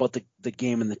was all about the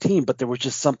game and the team, but there was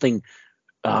just something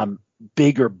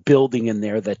bigger building in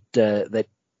there that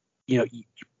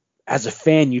as a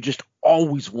fan, you just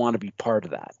always want to be part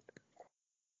of that.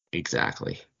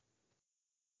 Exactly.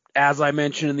 As I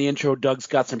mentioned in the intro, Doug's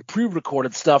got some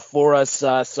pre-recorded stuff for us,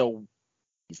 so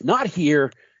he's not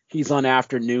here. He's on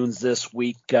afternoons this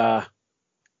week, and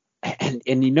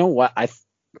you know what? I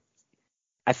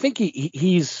think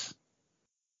he's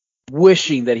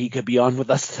wishing that he could be on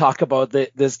with us to talk about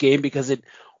this game because it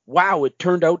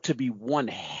turned out to be one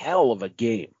hell of a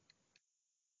game.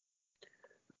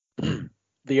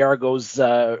 The Argos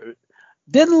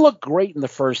didn't look great in the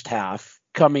first half,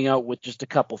 coming out with just a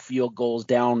couple field goals,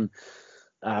 down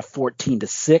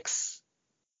 14-6,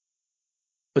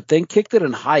 but then kicked it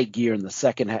in high gear in the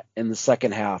second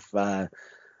half.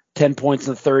 10 points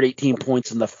in the third, 18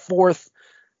 points in the fourth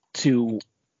to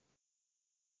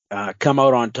come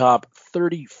out on top,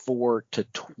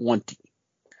 34-20.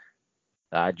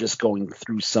 Just going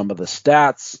through some of the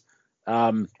stats.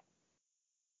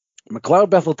 McLeod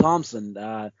Bethel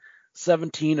Thompson,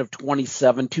 17 of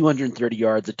 27, 230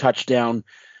 yards, a touchdown.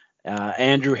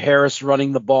 Andrew Harris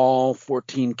running the ball,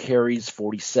 14 carries,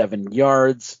 47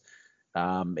 yards.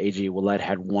 AJ Ouellette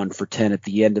had 1 for 10 at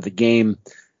the end of the game.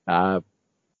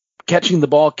 Catching the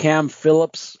ball, Cam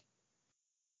Phillips,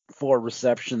 4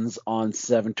 receptions on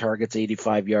 7 targets,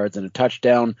 85 yards and a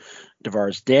touchdown.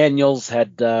 DeVaris Daniels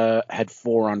had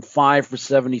 4 on 5 for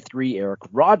 73. Eric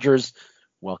Rogers,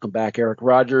 welcome back, Eric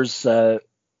Rogers,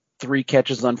 3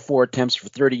 catches on 4 attempts for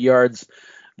 30 yards.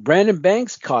 Brandon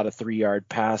Banks caught a 3-yard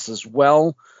pass as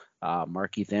well.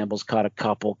 Markeith Ambles caught a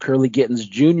couple. Curly Gittins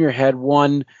Jr. had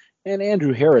 1. And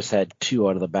Andrew Harris had 2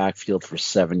 out of the backfield for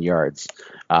 7 yards.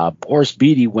 Boris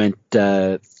Beatty went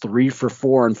 3 for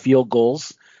 4 on field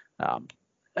goals. A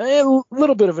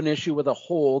little bit of an issue with a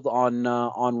hold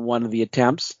on one of the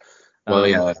attempts. Well,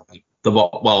 yeah, the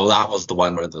ball. Well, that was the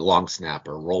one where the long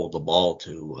snapper rolled the ball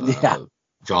to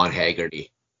John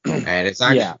Haggerty, and it's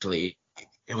actually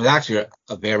it was actually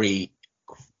it's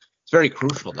very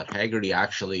crucial that Haggerty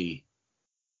actually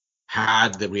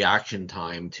had the reaction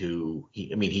time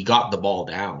he got the ball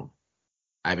down.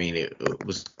 I mean, it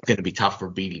was going to be tough for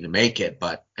Beatty to make it,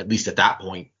 but at least at that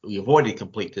point, we avoided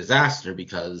complete disaster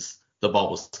because the ball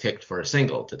was kicked for a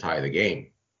single to tie the game.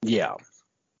 Yeah.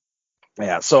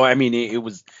 So, I mean, it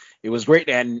was great.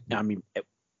 And, I mean,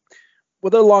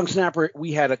 with a long snapper,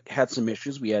 we had some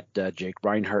issues. We had Jake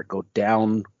Reinhardt go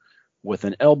down with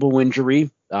an elbow injury.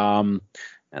 And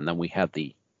then we had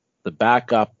the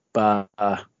backup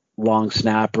long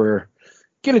snapper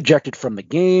get ejected from the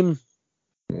game.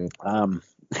 And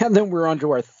then we're on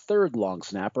to our third long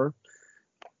snapper.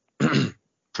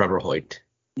 Trevor Hoyt.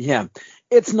 Yeah.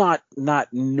 It's not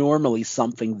normally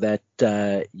something that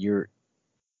you're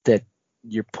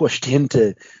pushed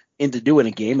into doing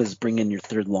a game is bring in your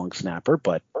third long snapper,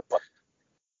 but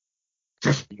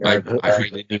I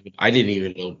didn't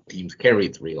even know teams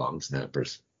carried 3 long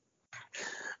snappers.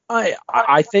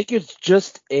 I think it's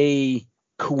just a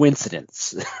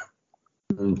coincidence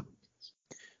that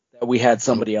we had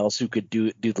somebody else who could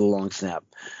do the long snap.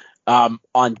 On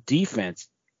defense,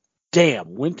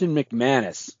 damn, Winton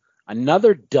McManus,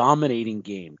 another dominating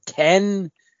game.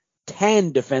 10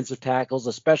 defensive tackles,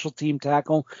 a special team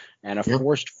tackle, and a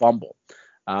forced fumble.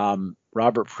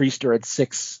 Robert Priester had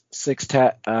six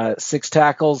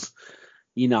tackles.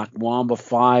 Enoch Wamba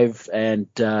 5, and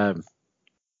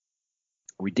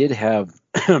we did have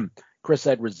Chris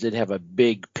Edwards did have a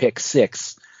big pick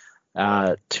 6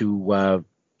 to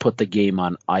put the game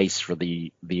on ice for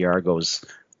the Argos.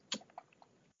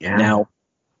 Yeah. Now,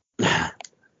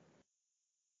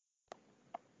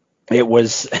 it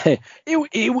was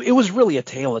really a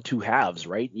tale of two halves,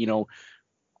 right? You know,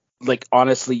 like,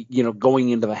 honestly, going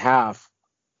into the half,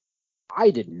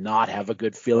 I did not have a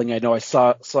good feeling. I know I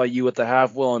saw you at the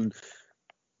half, Will, and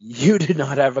you did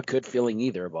not have a good feeling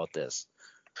either about this.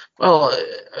 Well,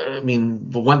 I mean,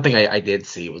 the one thing I did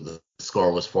see was the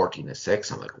score was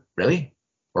 14-6. I'm like, really?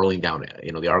 We're only down,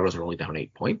 the Argos are only down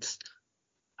 8 points.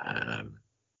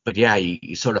 But yeah,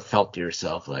 you sort of felt to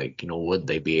yourself like, would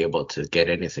they be able to get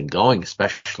anything going,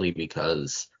 especially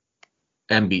because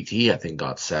MBT, I think,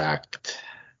 got sacked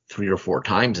 3 or 4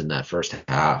 times in that first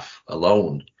half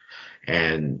alone.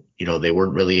 And, they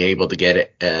weren't really able to get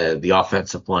it. The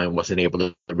offensive line wasn't able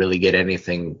to really get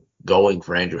anything going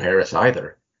for Andrew Harris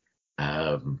either.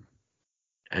 And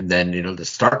then, to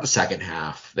start the second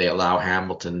half, they allow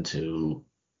Hamilton to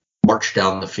march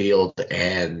down the field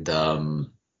and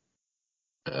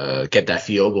get that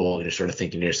field goal. And you're sort of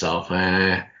thinking to yourself,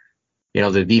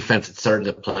 the defense had started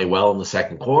to play well in the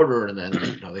second quarter, and then,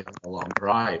 they had a long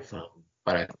drive.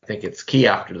 But I think it's key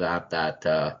after that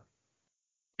the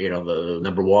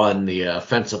number one, the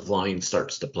offensive line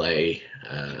starts to play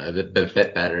a bit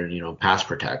better, pass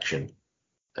protection.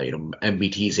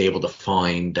 MBT is able to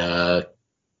find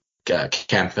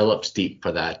Cam Phillips deep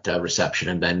for that reception,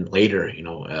 and then later,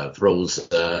 throws,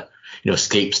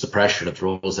 escapes the pressure to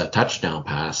throws that touchdown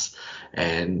pass.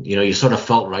 And, you sort of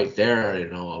felt right there,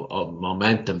 a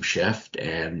momentum shift.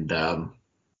 And,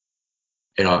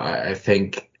 I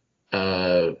think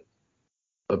a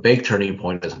big turning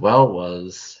point as well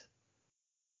was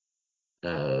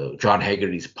John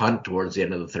Haggerty's punt towards the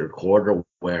end of the third quarter,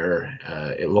 where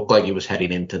it looked like he was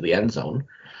heading into the end zone.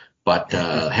 But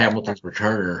Hamilton's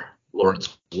returner,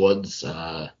 Lawrence Woods,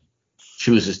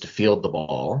 chooses to field the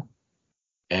ball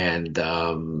and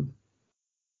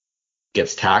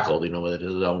gets tackled, with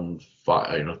his own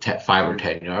 5 or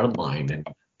 10 yard line. And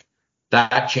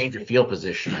that change of field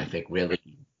position, I think, really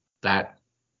that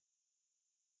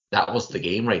was the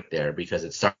game right there, because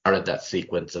it started that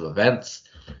sequence of events.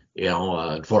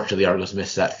 Unfortunately, Argos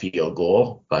missed that field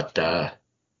goal, but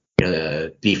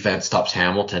the defense stops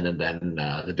Hamilton, and then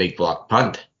the big block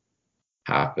punt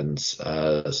happens.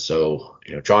 So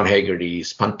John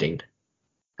Haggerty's punting.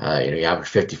 He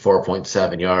averaged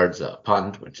 54.7 yards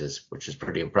punt, which is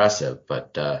pretty impressive.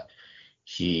 But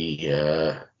he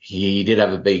did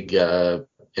have a big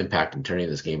impact in turning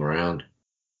this game around.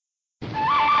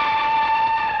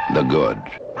 The good,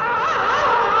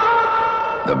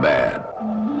 the bad,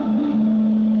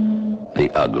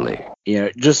 the ugly.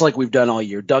 Just like we've done all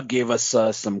year. Doug gave us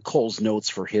some Cole's notes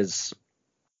for his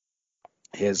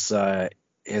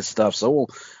stuff. So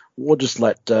we'll just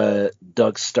let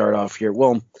Doug start off here.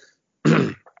 Well,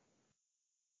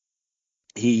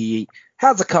 he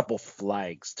has a couple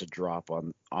flags to drop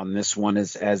on this one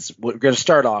as we're going to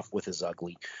start off with his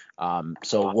ugly.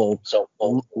 So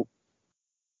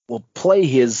we'll play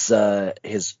his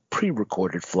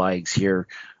pre-recorded flags here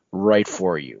right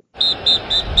for you.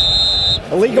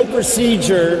 Illegal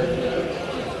procedure,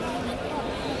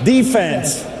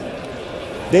 defense.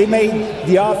 They made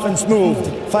the offense moved.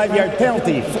 5-yard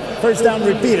penalty. First down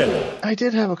repeated. I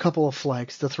did have a couple of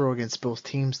flags to throw against both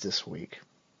teams this week,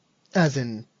 as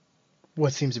in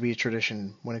what seems to be a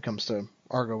tradition when it comes to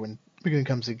Argo and when it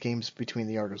comes to games between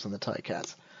the Argos and the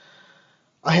Ticats.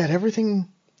 I had everything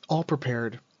all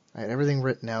prepared. I had everything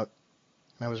written out,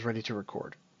 and I was ready to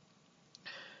record.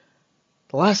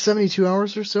 The last 72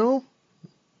 hours or so,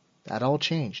 that all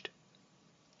changed.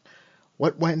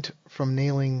 What went from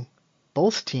nailing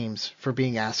both teams for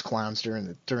being ass clowns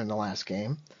during the last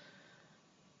game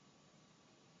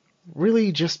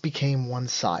really just became one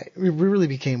side. It really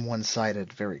became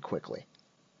one-sided very quickly.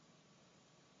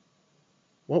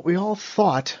 What we all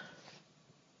thought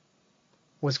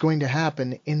was going to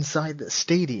happen inside the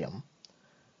stadium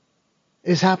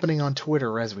is happening on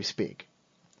Twitter as we speak.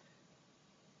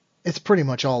 It's pretty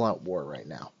much all-out war right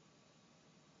now.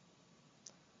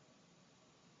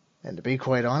 And to be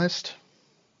quite honest,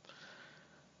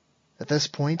 at this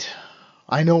point,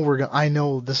 I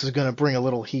know this is going to bring a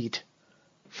little heat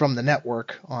from the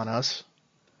network on us,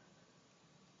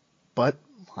 but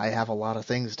I have a lot of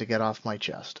things to get off my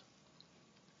chest.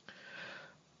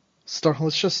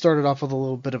 Let's just start it off with a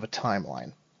little bit of a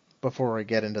timeline before I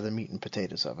get into the meat and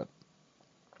potatoes of it.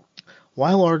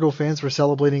 While Argo fans were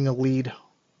celebrating a lead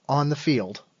on the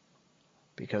field,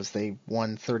 because they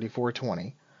won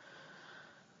 34-20,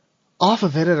 off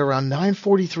of it at around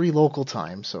 9:43 local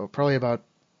time, so probably about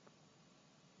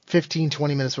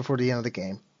 15-20 minutes before the end of the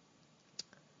game,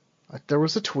 there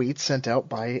was a tweet sent out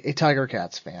by a Tiger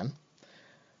Cats fan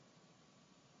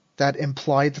that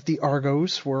implied that the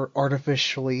Argos were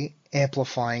artificially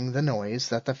amplifying the noise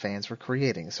that the fans were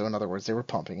creating. So in other words, they were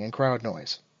pumping in crowd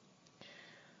noise.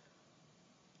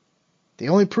 The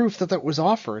only proof that was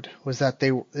offered was that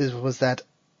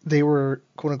they were,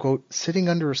 quote-unquote, sitting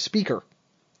under a speaker,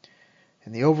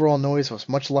 and the overall noise was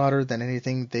much louder than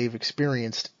anything they've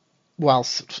experienced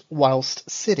whilst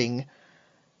sitting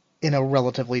in a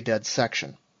relatively dead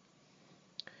section.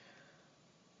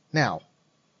 Now,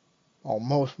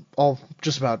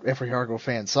 just about every Argo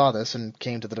fan saw this and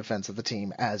came to the defense of the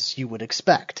team, as you would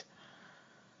expect.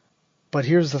 But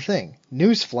here's the thing.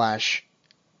 Newsflash,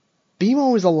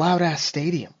 BMO is a loud-ass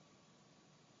stadium.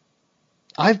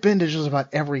 I've been to just about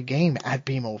every game at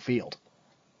BMO Field.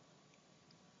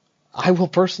 I will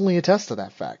personally attest to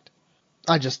that fact.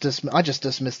 I just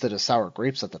dismissed it as sour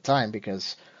grapes at the time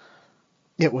because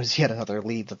it was yet another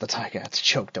lead that the Ticats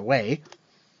choked away.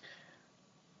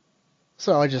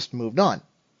 So I just moved on.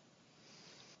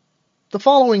 The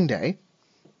following day,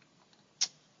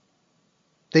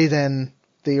 the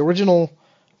original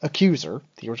accuser,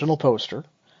 the original poster,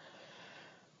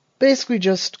 basically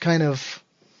just kind of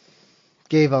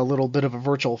gave a little bit of a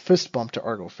virtual fist bump to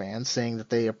Argo fans, saying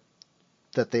that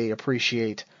they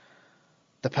appreciate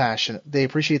the passion. They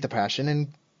appreciate the passion, and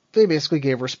they basically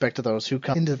gave respect to those who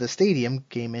come into the stadium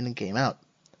game in and game out.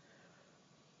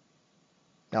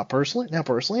 Now personally,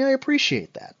 I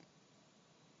appreciate that,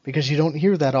 because you don't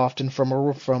hear that often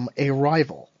from a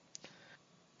rival.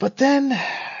 But then,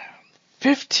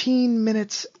 15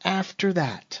 minutes after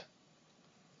that,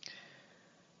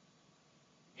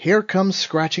 here comes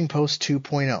Scratching Post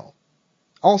 2.0,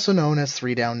 also known as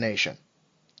 3 Down Nation.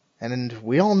 And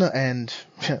we all know, and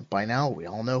by now we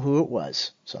all know who it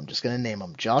was. So I'm just going to name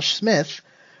him. Josh Smith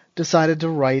decided to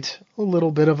write a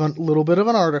little bit of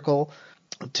an article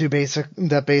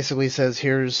that basically says,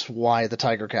 here's why the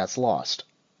Tiger Cats lost.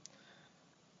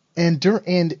 And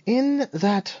in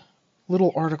that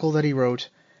little article that he wrote,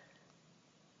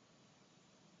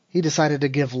 he decided to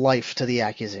give life to the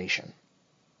accusation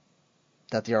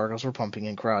that the Argos were pumping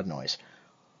in crowd noise.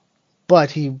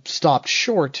 But he stopped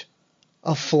short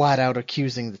of flat out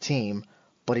accusing the team,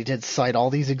 but he did cite all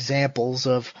these examples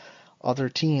of other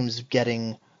teams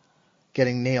getting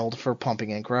nailed for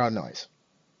pumping in crowd noise.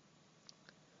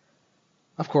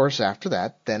 Of course, after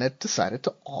that, then it decided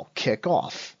to all kick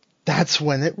off. That's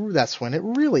when it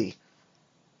really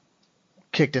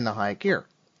kicked into high gear.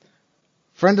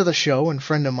 Friend of the show and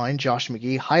friend of mine, Josh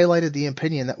McGee, highlighted the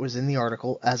opinion that was in the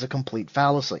article as a complete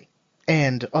fallacy.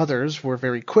 And others were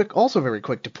also very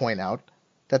quick to point out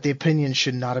that the opinion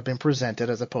should not have been presented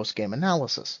as a post-game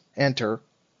analysis. Enter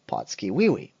Potsky Wee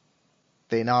Wee.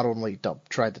 They not only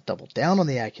tried to double down on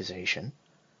the accusation,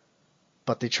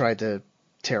 but they tried to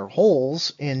tear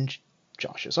holes in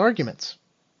Josh's arguments.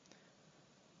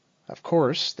 Of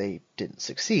course, they didn't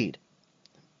succeed.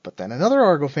 But then another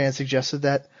Argo fan suggested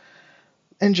that,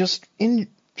 and just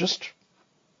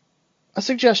a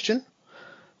suggestion,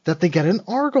 that they get an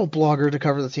Argo blogger to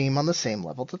cover the team on the same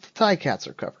level that the Ticats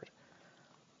are covered.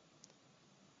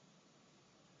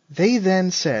 They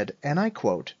then said, and I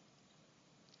quote,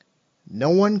 "No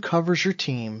one covers your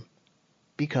team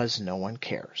because no one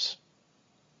cares."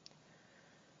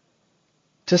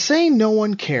 To say no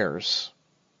one cares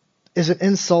is an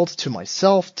insult to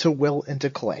myself, to Will, and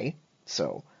to Clay,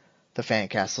 so the fan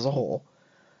cast as a whole,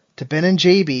 to Ben and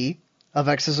JB of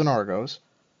X's and Argos,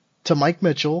 to Mike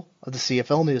Mitchell of the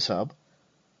CFL News Hub,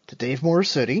 to Dave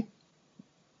Morissette,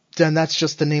 and that's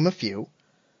just to name a few,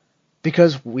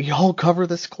 because we all cover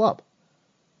this club.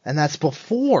 And that's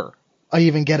before I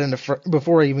even get into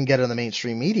the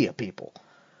mainstream media people.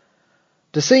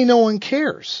 To say no one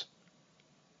cares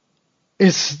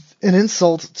is an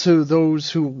insult to those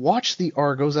who watch the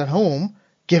Argos at home,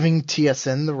 giving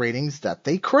TSN the ratings that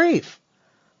they crave,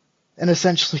 and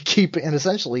essentially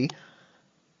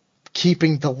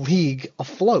keeping the league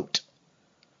afloat.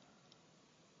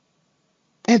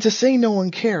 And to say no one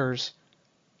cares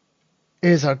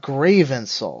is a grave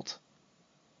insult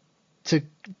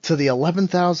to the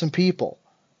 11,000 people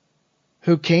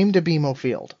who came to BMO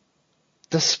Field,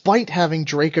 despite having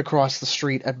Drake across the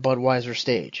street at Budweiser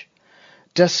Stage,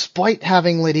 despite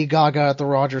having Lady Gaga at the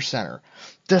Rogers Centre,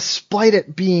 despite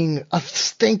it being a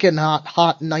stinking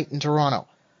hot night in Toronto,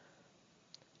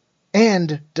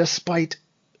 and despite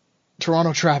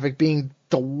Toronto traffic being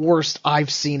the worst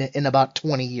I've seen it in about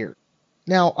 20 years.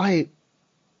 Now,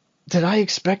 did I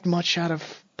expect much out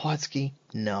of Potsky?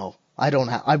 No, I don't.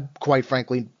 I quite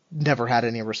frankly never had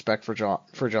any respect for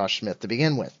Josh Smith to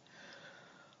begin with.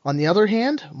 On the other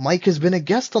hand, Mike has been a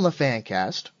guest on the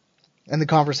Fancast, and the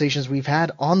conversations we've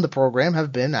had on the program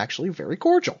have been actually very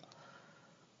cordial.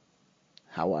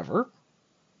 However,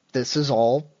 this has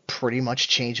all pretty much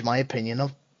changed my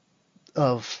opinion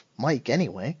of Mike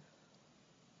anyway.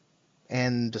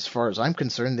 And as far as I'm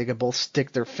concerned, they could both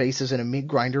stick their faces in a meat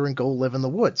grinder and go live in the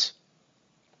woods.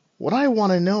 What I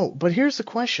want to know, but here's the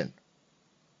question.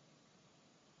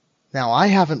 Now, I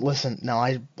haven't listened, now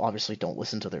I obviously don't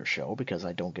listen to their show because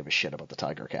I don't give a shit about the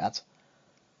Tiger Cats.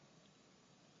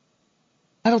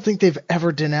 I don't think they've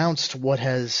ever denounced what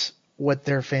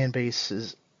their fan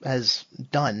base has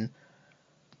done,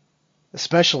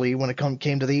 especially when it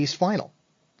came to the East Final.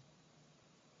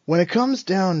 When it comes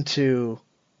down to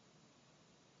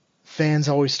fans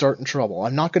always starting trouble,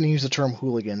 I'm not going to use the term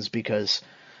hooligans because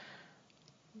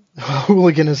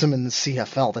hooliganism in the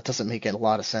CFL, that doesn't make a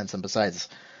lot of sense, and besides,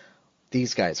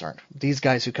 these guys aren't. These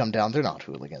guys who come down, they're not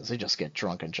hooligans. They just get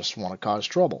drunk and just want to cause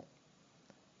trouble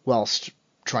whilst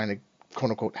trying to,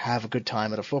 quote-unquote, have a good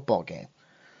time at a football game.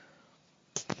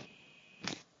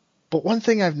 But one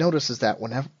thing I've noticed is that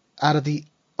whenever, out of the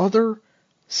other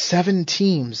 7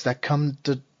 teams that come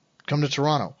to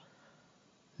Toronto,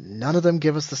 none of them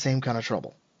give us the same kind of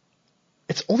trouble.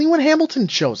 It's only when Hamilton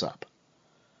shows up.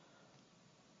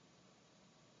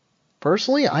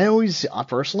 Personally, I always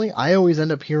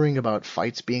end up hearing about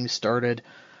fights being started,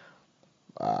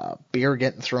 beer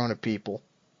getting thrown at people.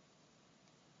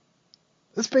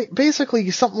 It's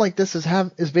basically something like this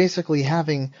is basically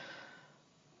having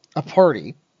a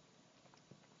party,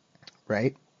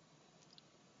 right?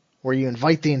 Where you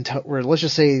invite where let's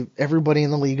just say everybody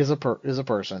in the league is a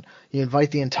person. You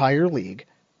invite the entire league,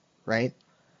 right?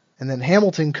 And then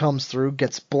Hamilton comes through,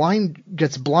 gets blind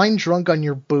drunk on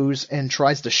your booze, and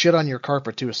tries to shit on your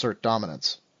carpet to assert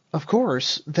dominance. Of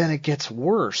course, then it gets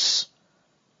worse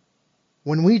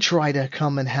when we try to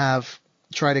come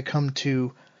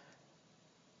to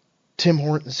Tim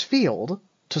Hortons Field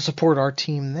to support our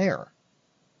team there.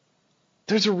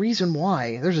 There's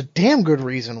a damn good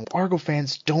reason Argo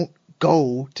fans don't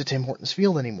go to Tim Hortons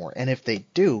Field anymore. And if they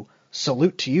do,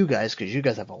 salute to you guys, because you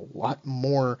guys have a lot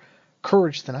more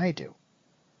courage than I do.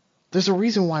 There's a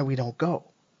reason why we don't go.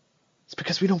 It's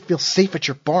because we don't feel safe at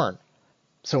your barn.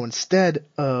 So instead,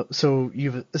 so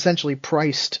you've essentially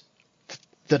priced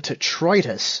the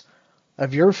detritus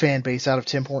of your fan base out of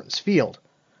Tim Hortons Field.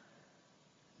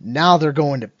 Now they're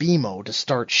going to BMO to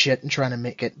start shit and trying to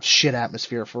make it shit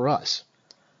atmosphere for us.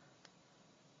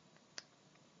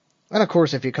 And of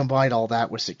course, if you combine all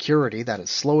that with security that is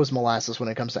slow as molasses when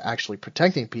it comes to actually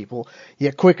protecting people,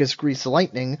 yet quick as greased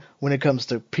lightning when it comes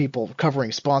to people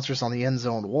covering sponsors on the end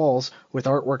zone walls with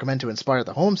artwork meant to inspire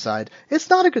the home side, it's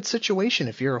not a good situation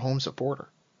if you're a home supporter.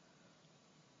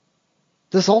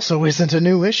 This also isn't a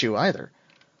new issue either.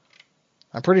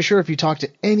 I'm pretty sure if you talk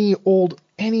to any older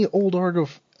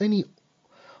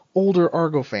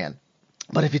Argo fan,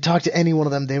 but if you talk to any one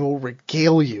of them, they will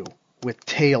regale you with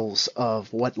tales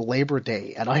of what Labor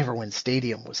Day at Iverwin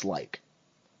Stadium was like.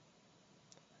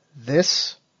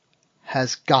 This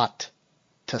has got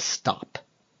to stop.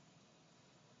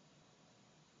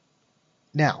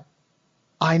 Now,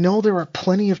 I know there are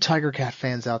plenty of Tiger Cat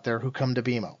fans out there who come to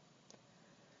BMO.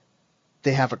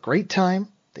 They have a great time,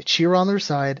 they cheer on their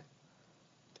side,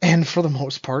 and for the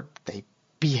most part, they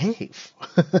behave.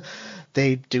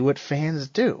 They do what fans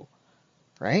do,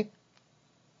 right?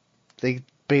 They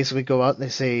basically go out and they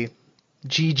say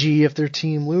GG if their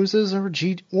team loses or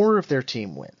if their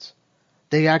team wins.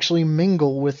 They actually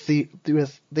mingle with us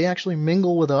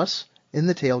in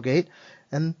the tailgate,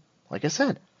 and like I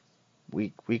said,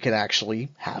 we could actually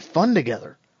have fun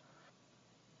together.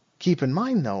 Keep in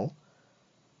mind though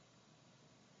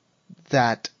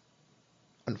that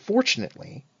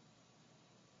unfortunately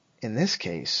in this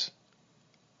case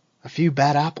a few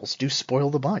bad apples do spoil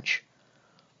the bunch.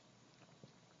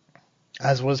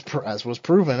 As was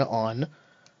proven on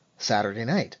Saturday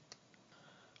night.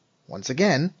 Once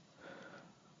again,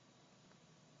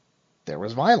 there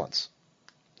was violence.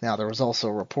 Now, there was also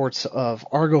reports of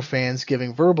Argo fans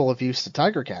giving verbal abuse to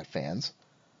Tiger Cat fans.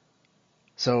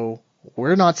 So,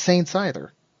 we're not saints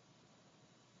either.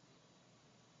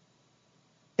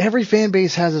 Every fan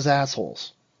base has its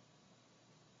assholes.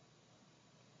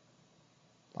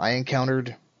 I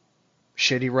encountered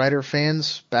shitty Rider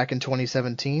fans back in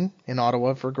 2017 in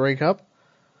Ottawa for Grey Cup.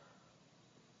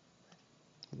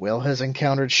 Will has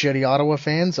encountered shitty Ottawa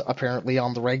fans, apparently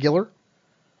on the regular.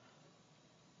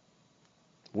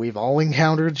 We've all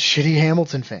encountered shitty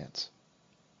Hamilton fans.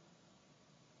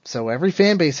 So every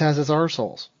fan base has its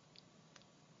arseholes.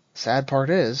 Sad part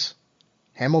is,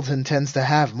 Hamilton tends to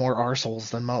have more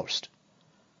arseholes than most.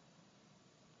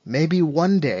 Maybe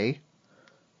one day,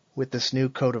 with this new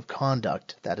code of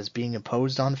conduct that is being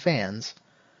imposed on fans,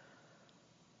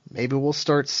 maybe we'll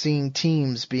start seeing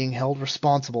teams being held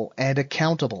responsible and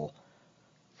accountable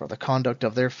for the conduct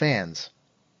of their fans,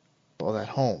 both at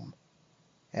home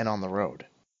and on the road.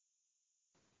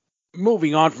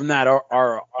 Moving on from that,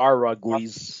 our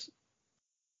uglies.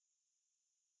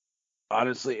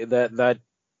 Honestly, that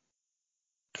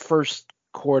first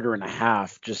quarter and a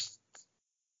half just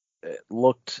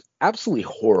looked absolutely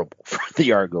horrible for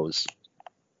the Argos.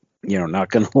 Not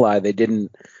gonna lie, they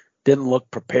didn't look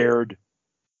prepared.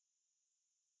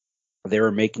 They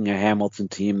were making a Hamilton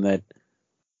team that,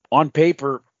 on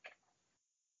paper,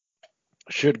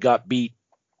 should got beat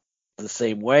the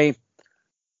same way.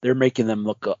 They're making them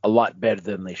look a lot better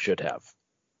than they should have.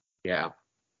 Yeah.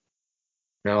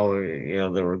 No,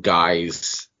 there were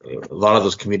guys, a lot of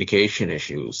those communication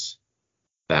issues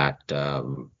that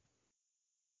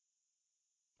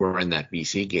were in that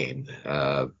BC game.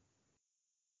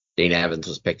 Dane Evans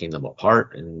was picking them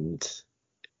apart, and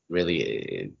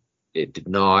really it did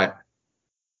not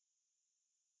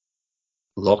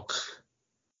look.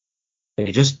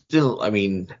 It just still. I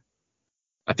mean,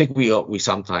 I think we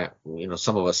sometimes,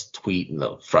 some of us tweet in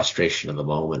the frustration of the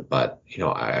moment, but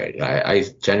I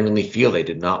genuinely feel they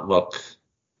did not look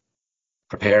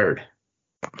prepared.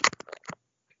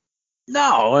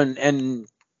 No, and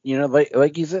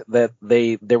like you said, that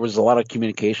there was a lot of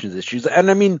communications issues, and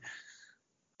I mean,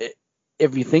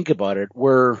 if you think about it,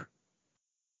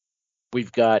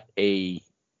 we've got a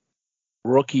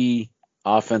rookie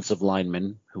offensive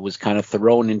lineman who was kind of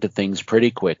thrown into things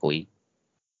pretty quickly.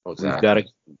 Exactly.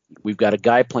 We've got a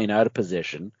guy playing out of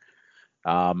position.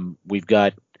 We've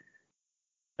got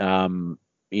guy on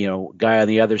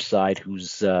the other side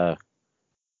who's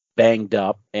banged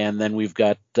up, and then we've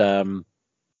got another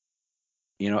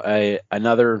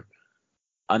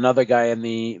guy in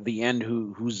the end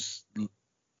who's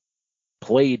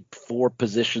played 4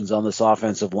 positions on this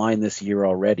offensive line this year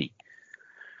already.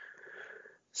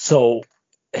 So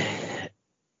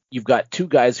you've got 2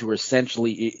 guys who are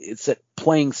essentially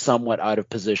playing somewhat out of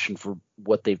position for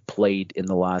what they've played in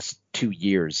the last 2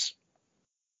 years.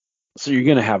 So you're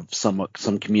going to have some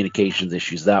communications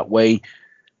issues that way.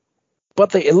 But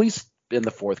they, at least in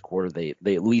the fourth quarter, they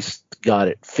at least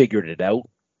figured it out.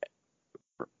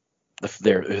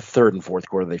 Their third and fourth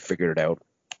quarter, they figured it out.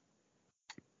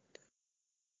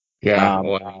 Yeah,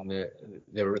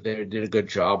 they did a good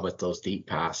job with those deep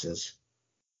passes,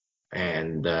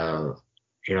 and and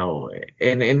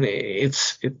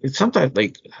it's sometimes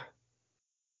like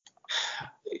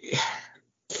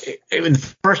in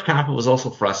the first half it was also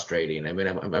frustrating. I mean,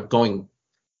 I'm going,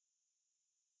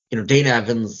 Dane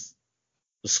Evans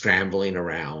was scrambling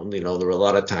around. There were a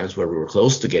lot of times where we were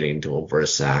close to getting to him for a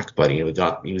sack, but he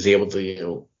was able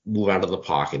to move out of the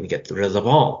pocket and get rid of the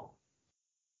ball.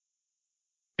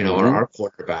 Our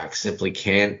quarterback simply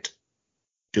can't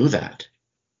do that,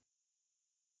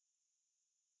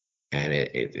 and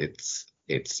it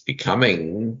is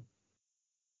becoming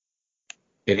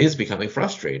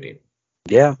frustrating.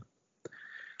 Yeah,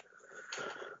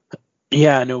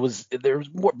 and there's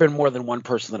been more than one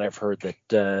person that I've heard that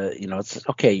it's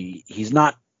okay. He's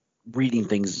not reading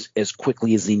things as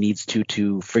quickly as he needs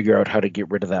to figure out how to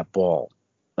get rid of that ball.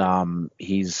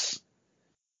 He's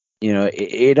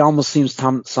it almost seems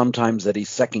sometimes that he's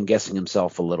second guessing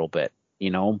himself a little bit.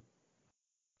 It's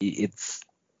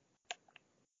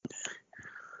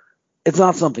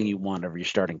not something you want of your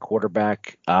starting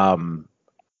quarterback.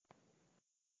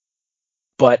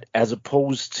 But as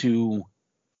opposed to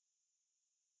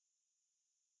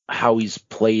how he's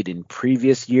played in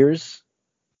previous years,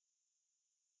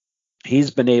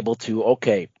 he's been able to,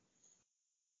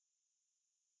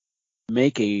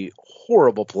 make a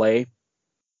horrible play,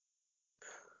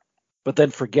 but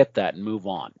then forget that and move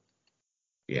on.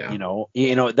 Yeah.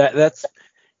 That's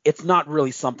it's not really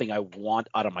something I want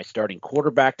out of my starting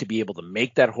quarterback, to be able to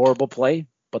make that horrible play.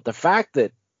 But the fact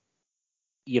that,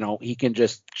 he can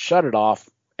just shut it off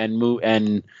and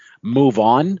move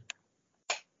on,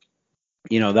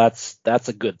 that's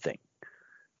a good thing.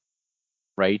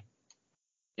 Right?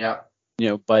 Yeah.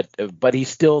 But he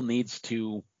still needs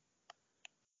to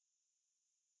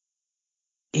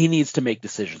make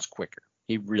decisions quicker.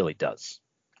 He really does.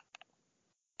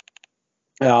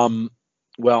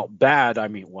 Well, bad. I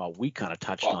mean, we kind of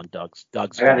touched on Doug's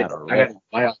bad already. I got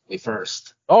my ugly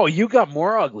first. Oh, you got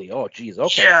more ugly. Oh, geez.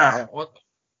 Okay. Yeah.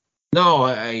 No,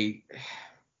 I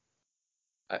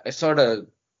sort of,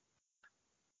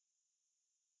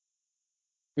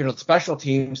 special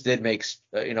teams did make,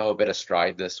 a bit of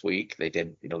stride this week. They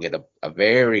did, get a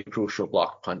very crucial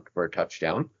block punt for a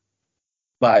touchdown.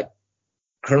 But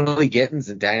Curly Gittins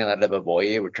and Daniel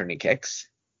Adeboboye returning kicks.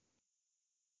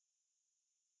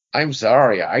 I'm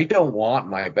sorry, I don't want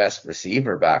my best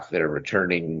receiver back there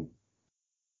returning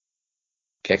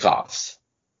kickoffs.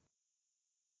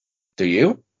 Do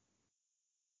you?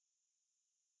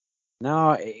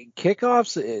 No,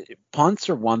 kickoffs, punts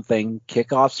are one thing.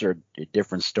 Kickoffs are a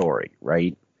different story,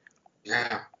 right?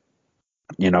 Yeah.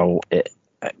 You know,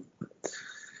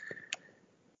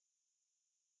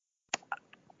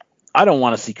 I don't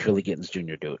want to see Curly Gittens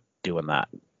Jr. doing that.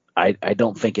 I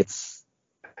don't think it's.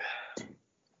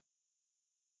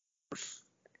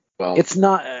 Well, it's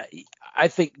not. I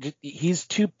think he's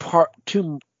too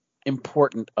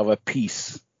important of a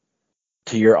piece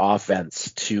to your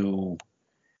offense to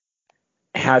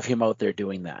have him out there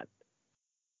doing that.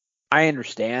 I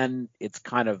understand it's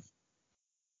kind of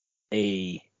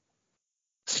a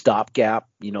stopgap.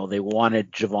 You know, they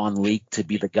wanted Javon Leake to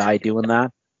be the guy doing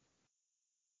that.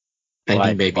 and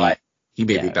he may be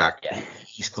yeah, back. yeah.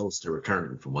 He's close to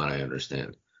returning, from what I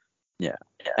understand. Yeah.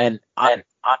 And I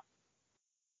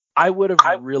would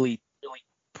have really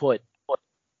put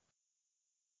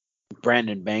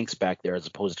Brandon Banks back there as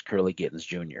opposed to Curly Gittens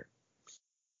Jr.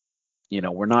 You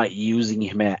know, we're not using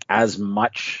him as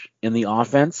much in the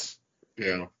offense.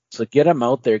 Yeah. So get him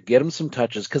out there, get him some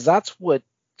touches, because that's what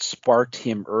sparked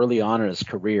him early on in his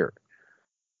career.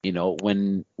 You know,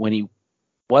 when he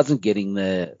wasn't getting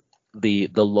the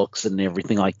looks and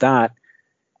everything like that,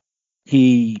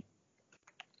 he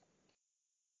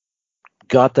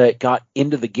got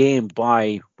into the game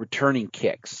by returning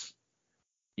kicks.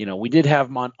 You know, we did have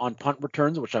him on punt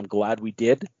returns, which I'm glad we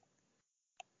did.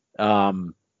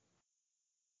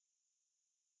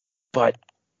 But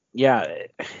yeah,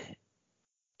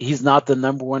 he's not the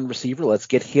number one receiver. Let's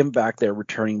get him back there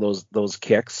returning those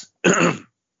kicks and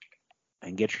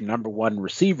get your number one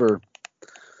receiver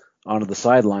onto the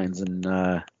sidelines and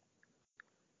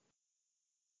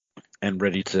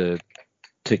ready to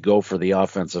go for the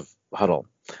offensive huddle.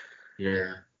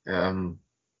 Yeah.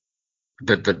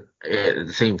 But at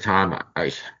the same time,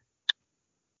 I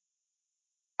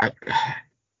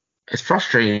it's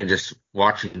frustrating just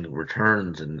watching the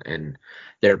returns and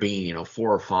there being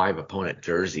 4 or 5 opponent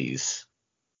jerseys,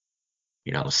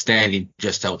 standing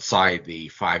just outside the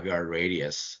 5-yard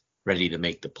radius, ready to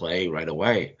make the play right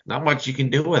away. Not much you can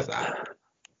do with that.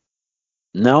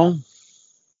 No,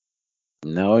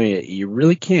 you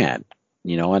really can't.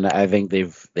 And I think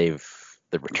the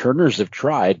returners have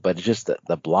tried, but it's just that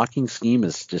the blocking scheme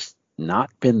has just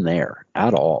not been there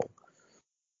at all.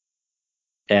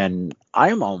 And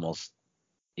I'm almost,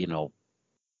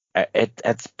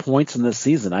 at points in this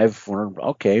season, I've learned,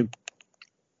 okay,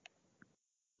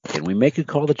 can we make a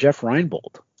call to Jeff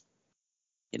Reinbold?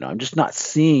 I'm just not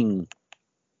seeing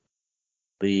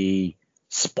the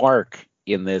spark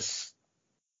in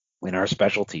our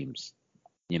special teams,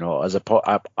 as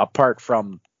apart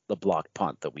from the blocked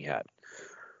punt that we had.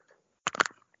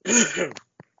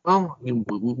 Well, I mean,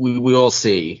 we will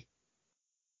see,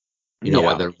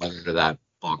 whether that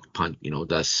blocked punt,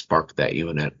 does spark that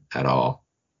unit at all.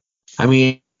 I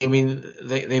mean,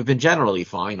 they've been generally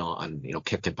fine on,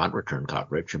 kick and punt return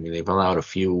coverage. I mean, they've allowed a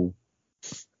few,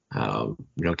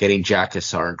 getting Jack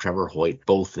Cassar and Trevor Hoyt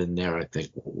both in there, I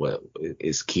think,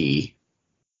 is key.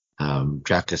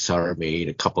 Jack Cassar made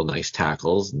a couple nice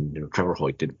tackles, and Trevor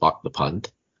Hoyt did block the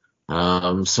punt.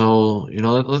 So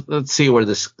let's see where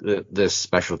this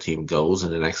special team goes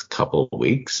in the next couple of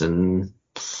weeks, and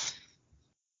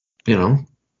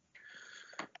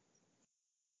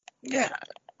yeah,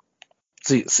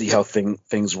 see how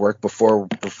things work before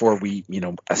we,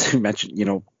 as you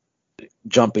mentioned,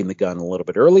 jumping the gun a little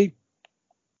bit early.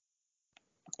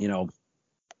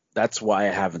 That's why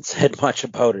I haven't said much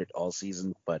about it all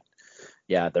season, but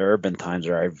yeah, there have been times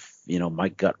where I've, my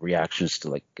gut reaction is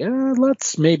to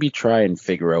let's maybe try and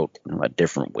figure out a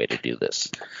different way to do this.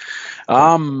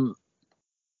 The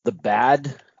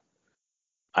bad,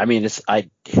 I mean, it's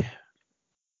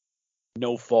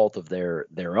no fault of their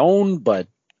own, but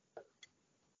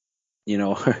 3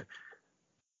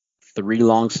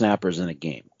 long snappers in a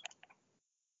game.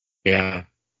 Yeah.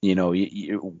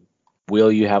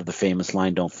 Will you have the famous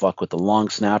line, "Don't fuck with the long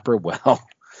snapper"? Well,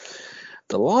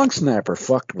 the long snapper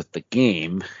fucked with the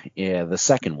game, the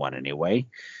second one anyway.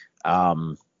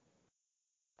 And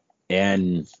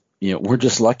we're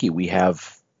just lucky we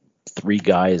have 3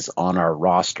 guys on our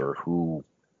roster who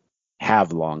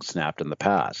have long snapped in the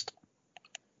past.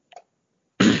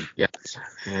 Yes,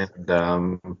 and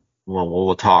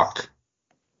we'll talk.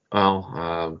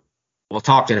 Well, we'll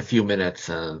talk in a few minutes.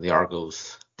 The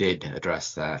Argos did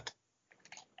address that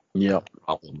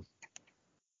problem.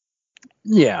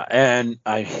 Yeah, and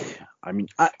I mean,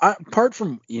 I apart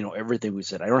from everything we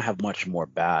said, I don't have much more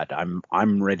bad.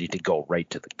 I'm ready to go right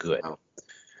to the good.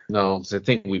 No, so I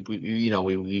think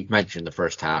we mentioned the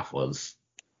first half was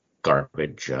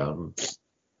garbage.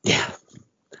 Yeah.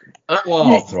 Well,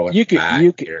 I'll throw it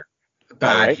back here.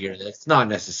 bad right. here. It's not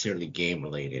necessarily game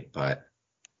related, but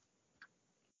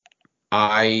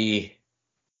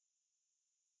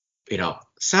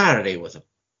Saturday was a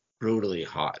brutally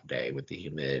hot day with the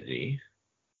humidity.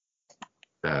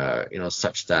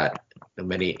 Such that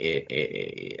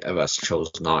many of us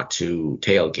chose not to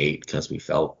tailgate because we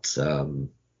felt,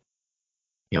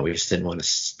 we just didn't want to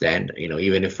stand,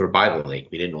 even if we're by the lake,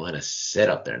 we didn't want to sit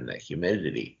up there in the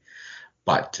humidity.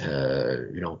 But,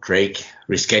 Drake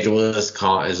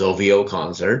rescheduled his OVO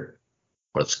concert,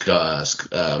 or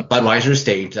Budweiser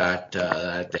staged that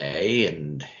day,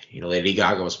 and, Lady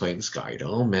Gaga was playing the Sky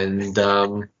Dome, and,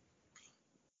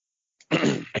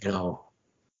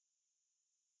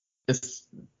 it's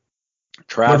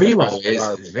where BMO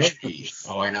is very.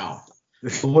 Oh, I know.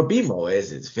 But where BMO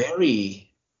is, it's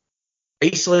very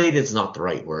isolated. Is not the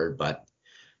right word, but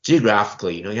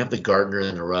geographically, you have the Gardiner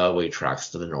and the railway tracks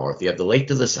to the north. You have the lake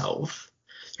to the south.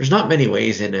 There's not many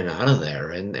ways in and out of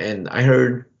there, and I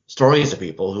heard stories of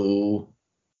people who,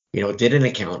 didn't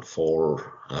account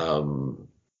for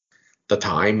the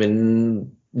time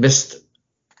and missed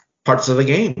parts of the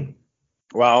game.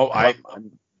 Well,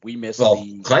 we missed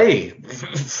Clay.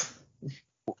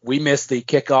 We missed the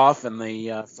kickoff and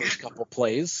the first couple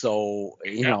plays, so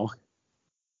I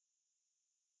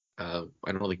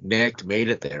don't think Nick made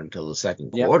it there until the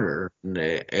second quarter,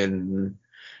 and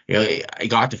I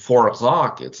got to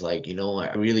 4:00. It's like,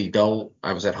 I really don't.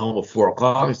 I was at home at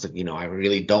 4:00. It's like, I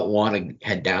really don't want to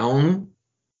head down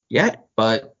yet,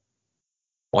 but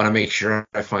want to make sure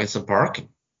I find some parking.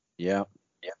 Yeah.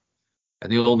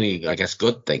 And the only, I guess,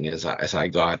 good thing is I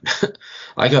got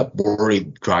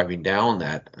worried driving down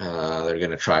that they're going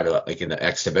to try to, like in the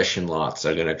exhibition lots,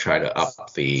 they're going to try to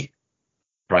up the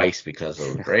price because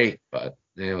of the break, but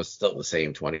it was still the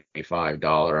same $25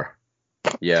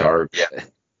 charge.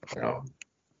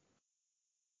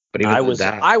 But even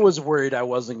I was worried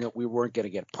we weren't going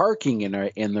to get parking in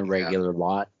the regular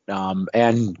lot,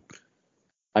 and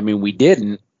I mean we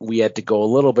didn't. We had to go a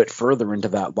little bit further into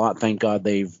that lot. Thank God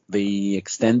they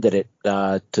extended it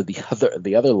to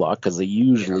the other lot because they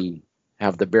usually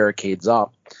have the barricades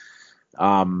up.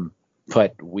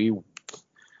 But we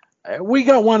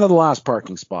got one of the last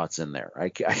parking spots in there. I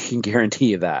can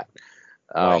guarantee you that.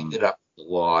 I ended up a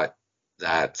lot.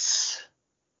 That's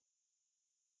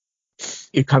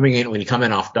you're coming in when you come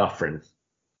in off Dufferin.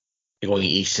 You're going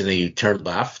east and then you turn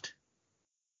left.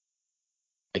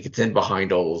 Like it's in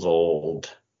behind all those old.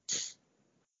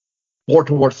 More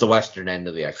towards the western end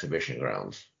of the exhibition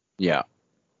grounds. Yeah.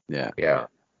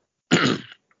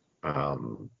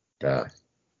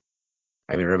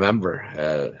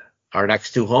 Remember, our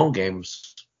next two home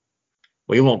games,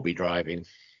 we won't be driving.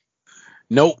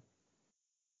 Nope.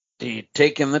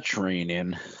 Taking the train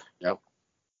in. Yep.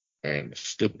 And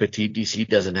stupid TDC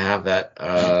doesn't have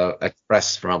that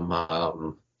express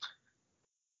from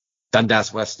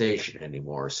Dundas West Station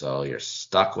anymore, so you're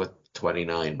stuck with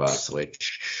 $29,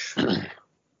 which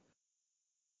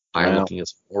I'm looking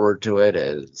as forward to it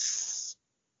as.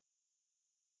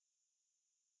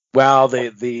 Well,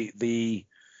 the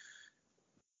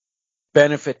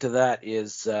benefit to that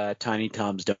is Tiny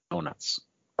Tom's Donuts.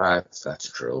 That's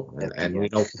true, and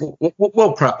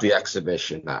we'll prep the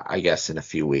exhibition, I guess, in a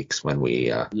few weeks when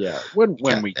we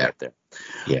when we get there.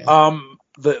 Yeah.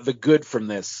 The good from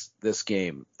this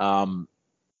game,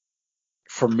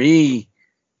 for me,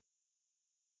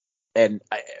 and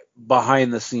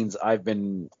behind the scenes, I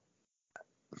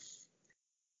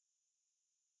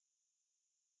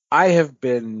have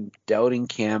been doubting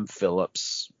Cam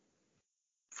Phillips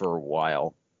for a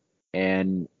while,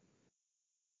 and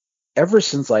ever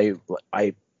since I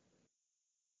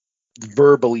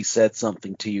verbally said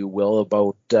something to you, Will,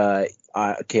 about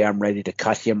okay, I'm ready to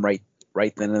cut him right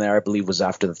then and there, I believe was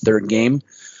after the third game.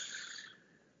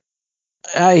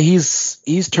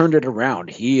 He's turned it around.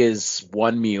 He has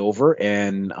won me over,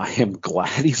 and I am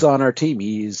glad he's on our team.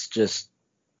 He's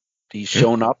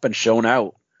shown up and shown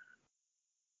out.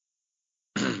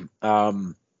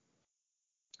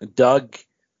 Doug,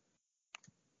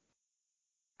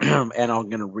 and I'm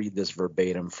going to read this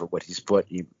verbatim for what he's put.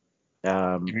 Do you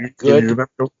remember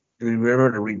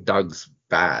to read Doug's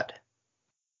bad?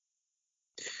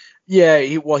 Yeah,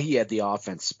 he had the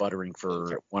offense sputtering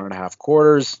for 1.5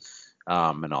 quarters,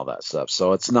 and all that stuff.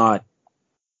 So it's not,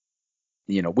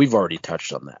 we've already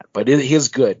touched on that, but it is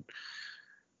good.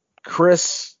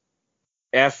 Chris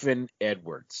effing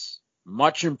Edwards,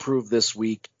 much improved this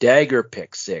week. Dagger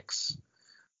pick 6.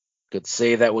 Could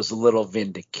say that was a little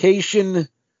vindication,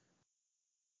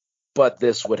 but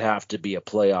this would have to be a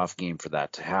playoff game for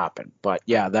that to happen. But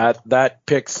yeah, that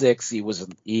pick 6,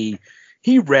 he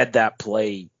read that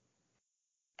play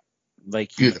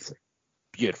Like Beautifully.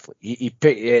 Beautifully. He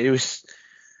picked, it was,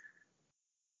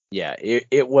 yeah,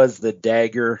 it was the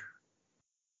dagger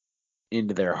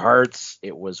into their hearts.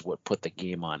 It was what put the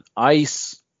game on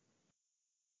ice.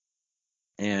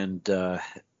 And,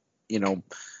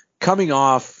 coming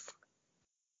off,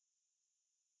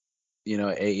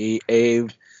 an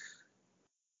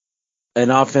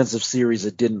offensive series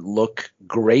that didn't look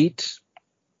great,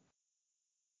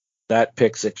 that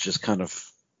pick six just kind of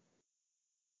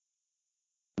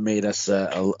made us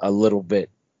a little bit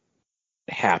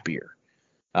happier.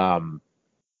 That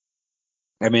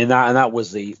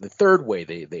was the third way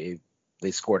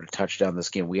they scored a touchdown this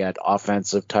game. We had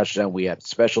offensive touchdown, we had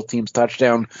special teams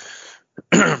touchdown.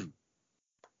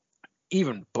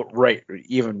 even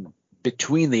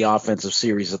between the offensive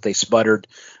series that they sputtered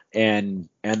and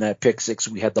that pick six,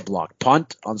 we had the block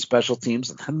punt on special teams,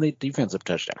 and then the defensive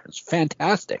touchdown. It was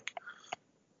fantastic.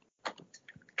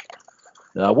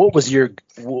 What was your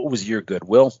good,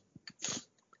 Will?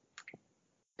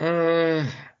 I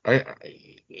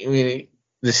mean,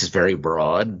 this is very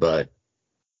broad, but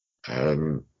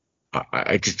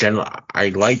I just generally I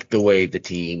like the way the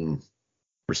team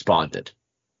responded.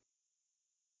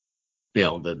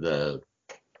 The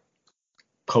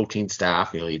coaching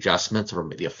staff, the adjustments from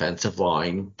the offensive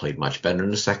line played much better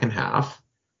in the second half.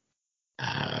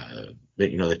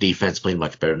 The defense played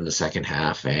much better in the second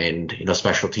half, and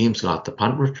special teams got the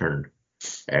punt return,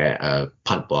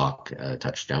 punt block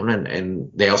touchdown,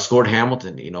 and they outscored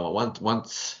Hamilton.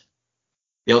 Once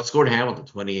they outscored Hamilton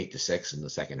 28-6 in the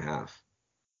second half.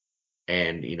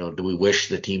 And do we wish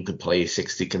the team could play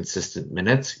 60 consistent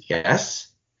minutes? Yes,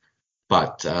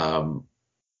 but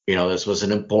this was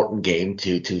an important game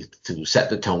to set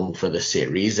the tone for the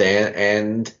series,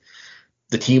 and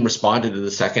the team responded in the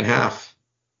second half,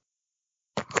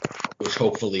 which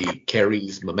hopefully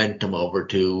carries momentum over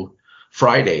to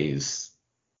Friday's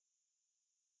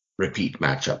repeat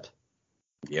matchup.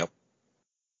 Yep.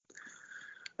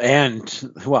 And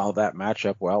that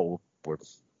matchup, we're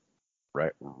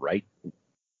right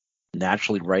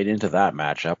naturally right into that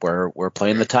matchup. We're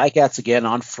playing the Ticats again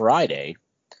on Friday.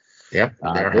 Yep.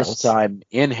 This time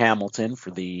in Hamilton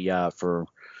for the for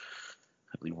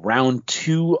round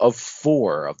 2 of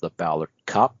 4 of the Ballard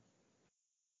Cup.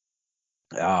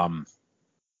 And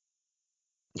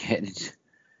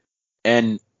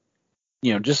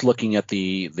just looking at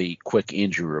the quick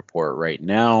injury report right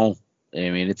now, I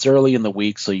mean, it's early in the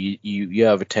week, so you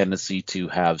have a tendency to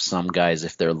have some guys,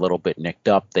 if they're a little bit nicked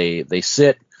up, they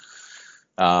sit.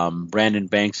 Brandon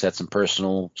Banks had some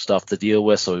personal stuff to deal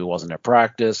with, so he wasn't at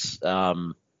practice.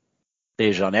 Dejan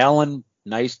Allen,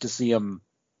 nice to see him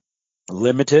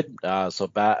limited. So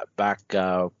back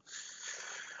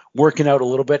working out a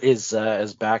little bit. His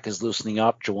back is loosening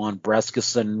up. Jawan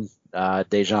Breskison,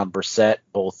 Dejan Brissett,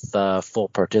 both full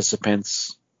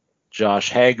participants. Josh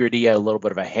Haggerty had a little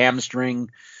bit of a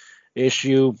hamstring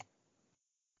issue,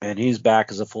 and he's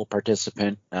back as a full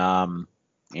participant.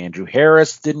 Andrew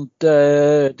Harris didn't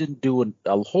do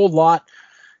a whole lot.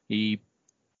 He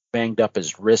banged up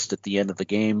his wrist at the end of the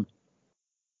game.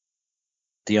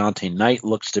 Deontay Knight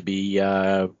looks to be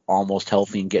almost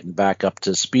healthy and getting back up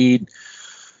to speed.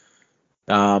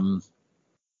 Benoit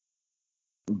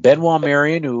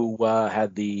Marion, who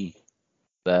had the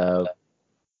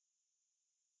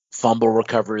fumble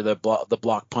recovery, the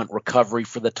block punt recovery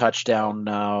for the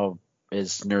touchdown,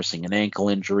 is nursing an ankle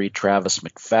injury. Travis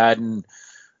McFadden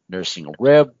nursing a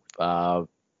rib.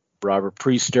 Robert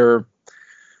Priester,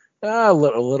 a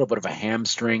little bit of a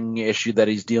hamstring issue that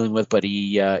he's dealing with, but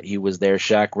he was there.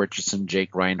 Shaq Richardson,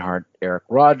 Jake Reinhardt, Eric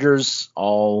Rogers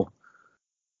all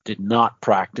did not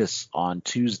practice on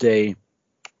Tuesday.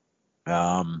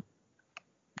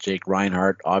 Jake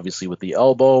Reinhardt, obviously with the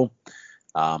elbow,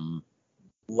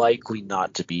 likely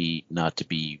not to be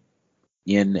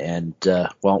in. And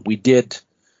we did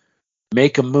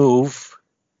make a move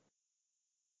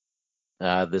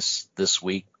this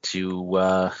week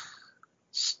to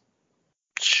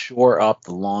shore up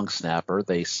the long snapper.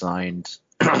 They signed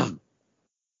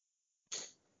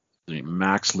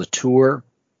Max Latour.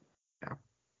 Yeah.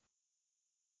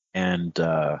 And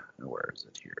where is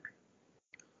it here?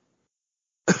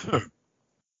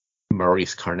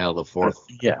 Maurice Carnell the fourth.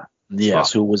 Yeah.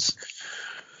 Yes, who was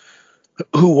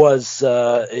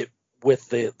with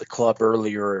the club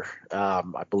earlier,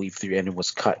 I believe, and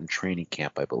was cut in training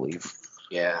camp, I believe.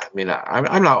 Yeah, I mean,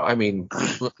 I'm not. I mean,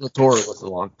 Latour was the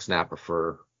long snapper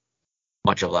for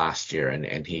much of last year,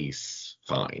 and he's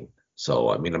fine. So,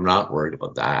 I mean, I'm not worried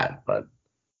about that. But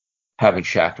having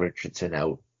Shaq Richardson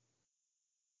out,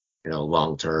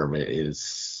 long term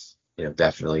is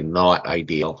definitely not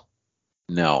ideal.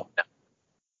 No.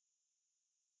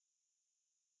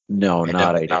 No, And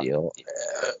not then- ideal.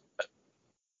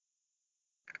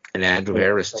 And Andrew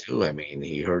Harris too. I mean,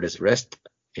 he hurt his wrist.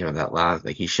 That last,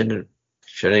 like, he shouldn't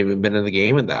even been in the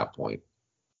game at that point.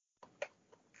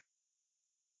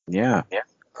 Yeah.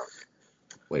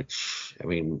 Which, I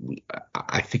mean,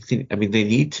 I think they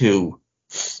need to.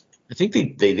 I think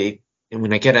they. I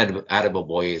mean, I get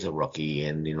Adebayoye as a rookie,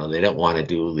 and they don't want to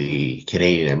do the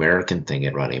Canadian American thing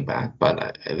at running back,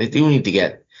 but they do need to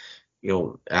get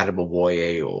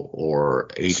Adebayoye or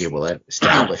AJ Willett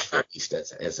established at least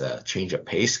as a change of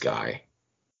pace guy.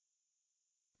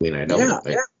 I mean, I don't.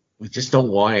 We just don't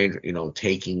want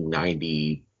taking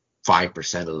 95%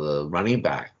 of the running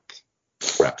back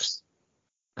reps.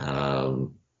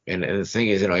 And the thing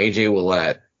is, AJ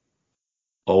Willett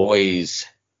always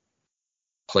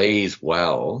plays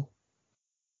well.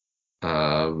 He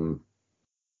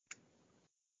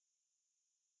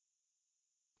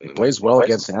plays well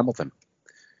against Hamilton.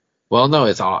 Well, no,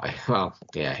 it's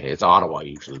Ottawa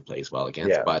usually plays well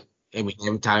against, Yeah. but I mean,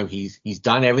 every time he's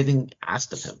done everything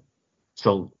asked of him,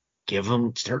 so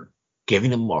start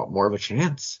giving him more of a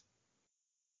chance.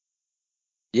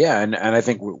 Yeah, and I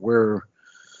think we're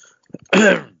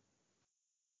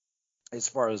as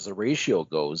far as the ratio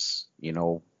goes,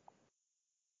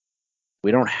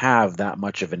 we don't have that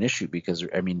much of an issue because,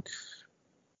 I mean,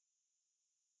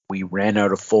 we ran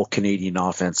out of full Canadian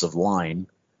offensive line.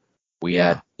 We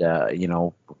had,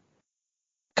 a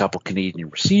couple Canadian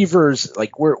receivers.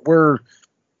 Like we're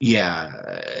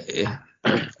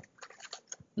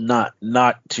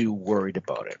not too worried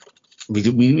about it.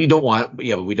 We don't want,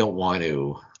 but we don't want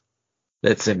to.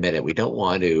 Let's admit it. We don't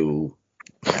want to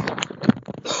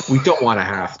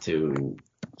have to.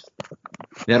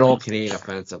 That old Canadian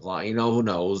offensive line, who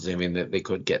knows? I mean, they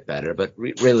could get better, but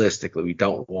realistically, we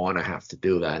don't want to have to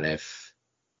do that if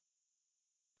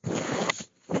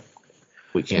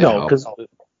we can't. No,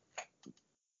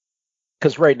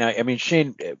 because right now, I mean,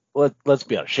 let's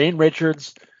be honest. Shane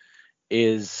Richards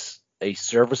is a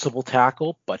serviceable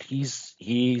tackle, but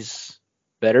he's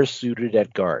better suited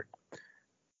at guard.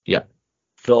 Yeah.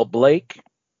 Phil Blake,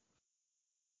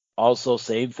 also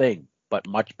same thing, but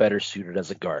much better suited as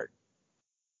a guard.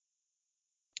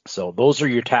 So those are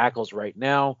your tackles right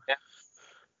now.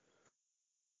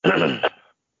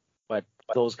 But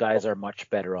those guys are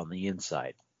much better on the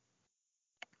inside.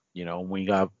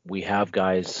 We have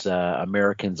guys,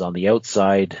 Americans on the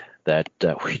outside that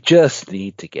we just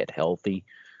need to get healthy,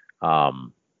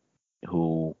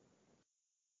 who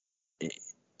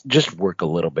just work a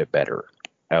little bit better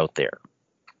out there.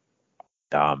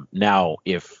 Now,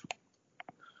 if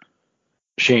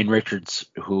Shane Richards,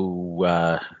 who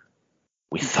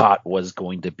we thought was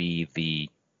going to be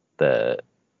the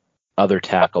other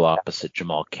tackle opposite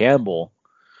Jamal Campbell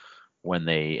when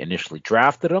they initially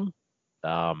drafted him,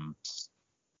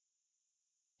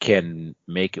 can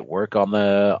make it work on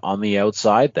the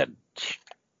outside, then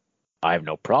I have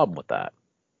no problem with that.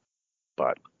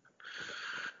 But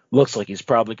looks like he's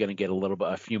probably going to get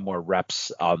a few more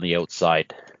reps on the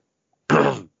outside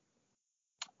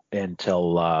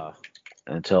until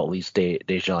at least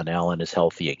Dejan Allen is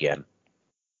healthy again.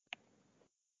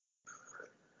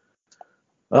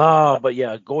 But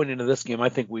yeah, going into this game, I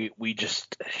think we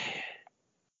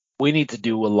need to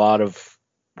do a lot of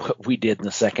what we did in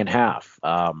the second half.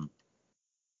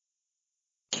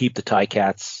 Keep the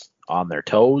Ticats on their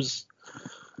toes,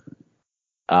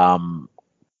 and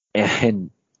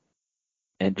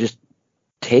just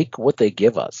take what they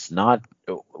give us.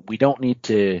 We don't need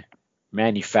to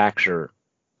manufacture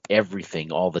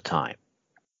everything all the time.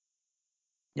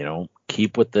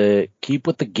 Keep with the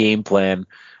game plan,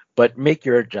 but make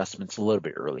your adjustments a little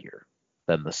bit earlier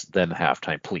than the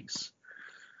halftime, please.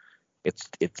 It's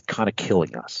kind of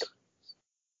killing us.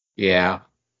 Yeah,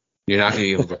 you're not going to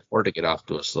be able to afford to get off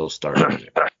to a slow start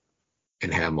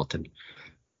in Hamilton.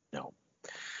 No.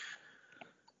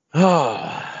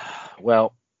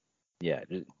 Well, yeah.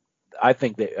 I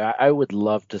think that I would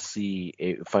love to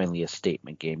see finally a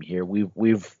statement game here.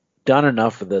 We've done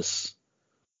enough of this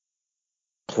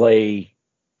play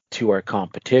to our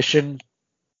competition.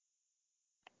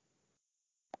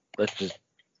 Let's just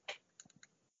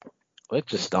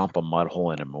stomp a mud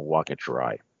hole in him and walk it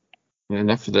dry.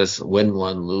 Enough of this win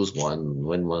one, lose one,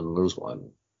 win one, lose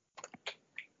one.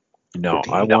 No,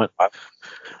 I want,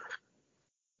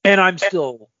 and I'm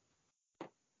still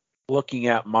looking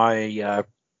at my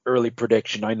early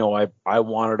prediction. I know I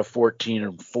wanted a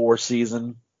 14-4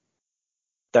 season.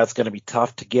 That's going to be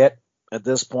tough to get at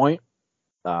this point.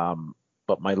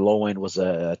 But my low end was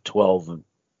a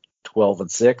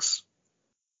 12-6.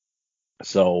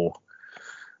 So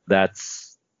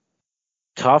that's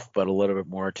tough, but a little bit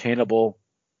more attainable.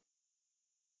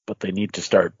 but they need to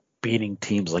start beating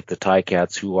teams like the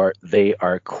Ticats, who are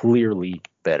clearly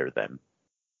better than.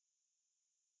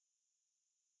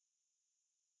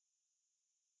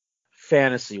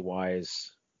 Fantasy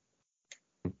wise,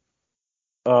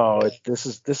 this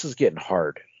is getting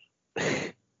hard.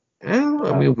 I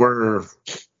mean,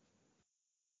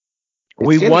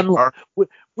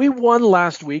 we won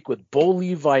last week with Bo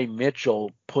Levi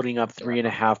Mitchell putting up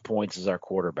 3.5 points as our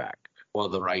quarterback. Well,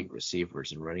 the right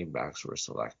receivers and running backs were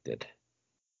selected.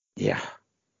 Yeah.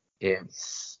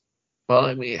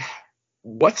 I mean,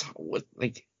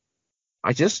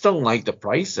 I just don't like the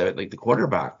price of it. Like, the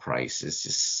quarterback price is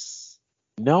just.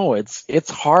 No, it's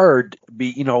hard.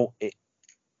 You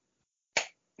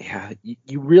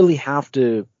really have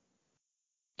to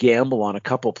gamble on a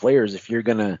couple players if you're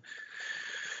gonna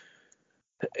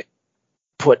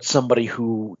put somebody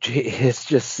who it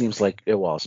just seems like, well,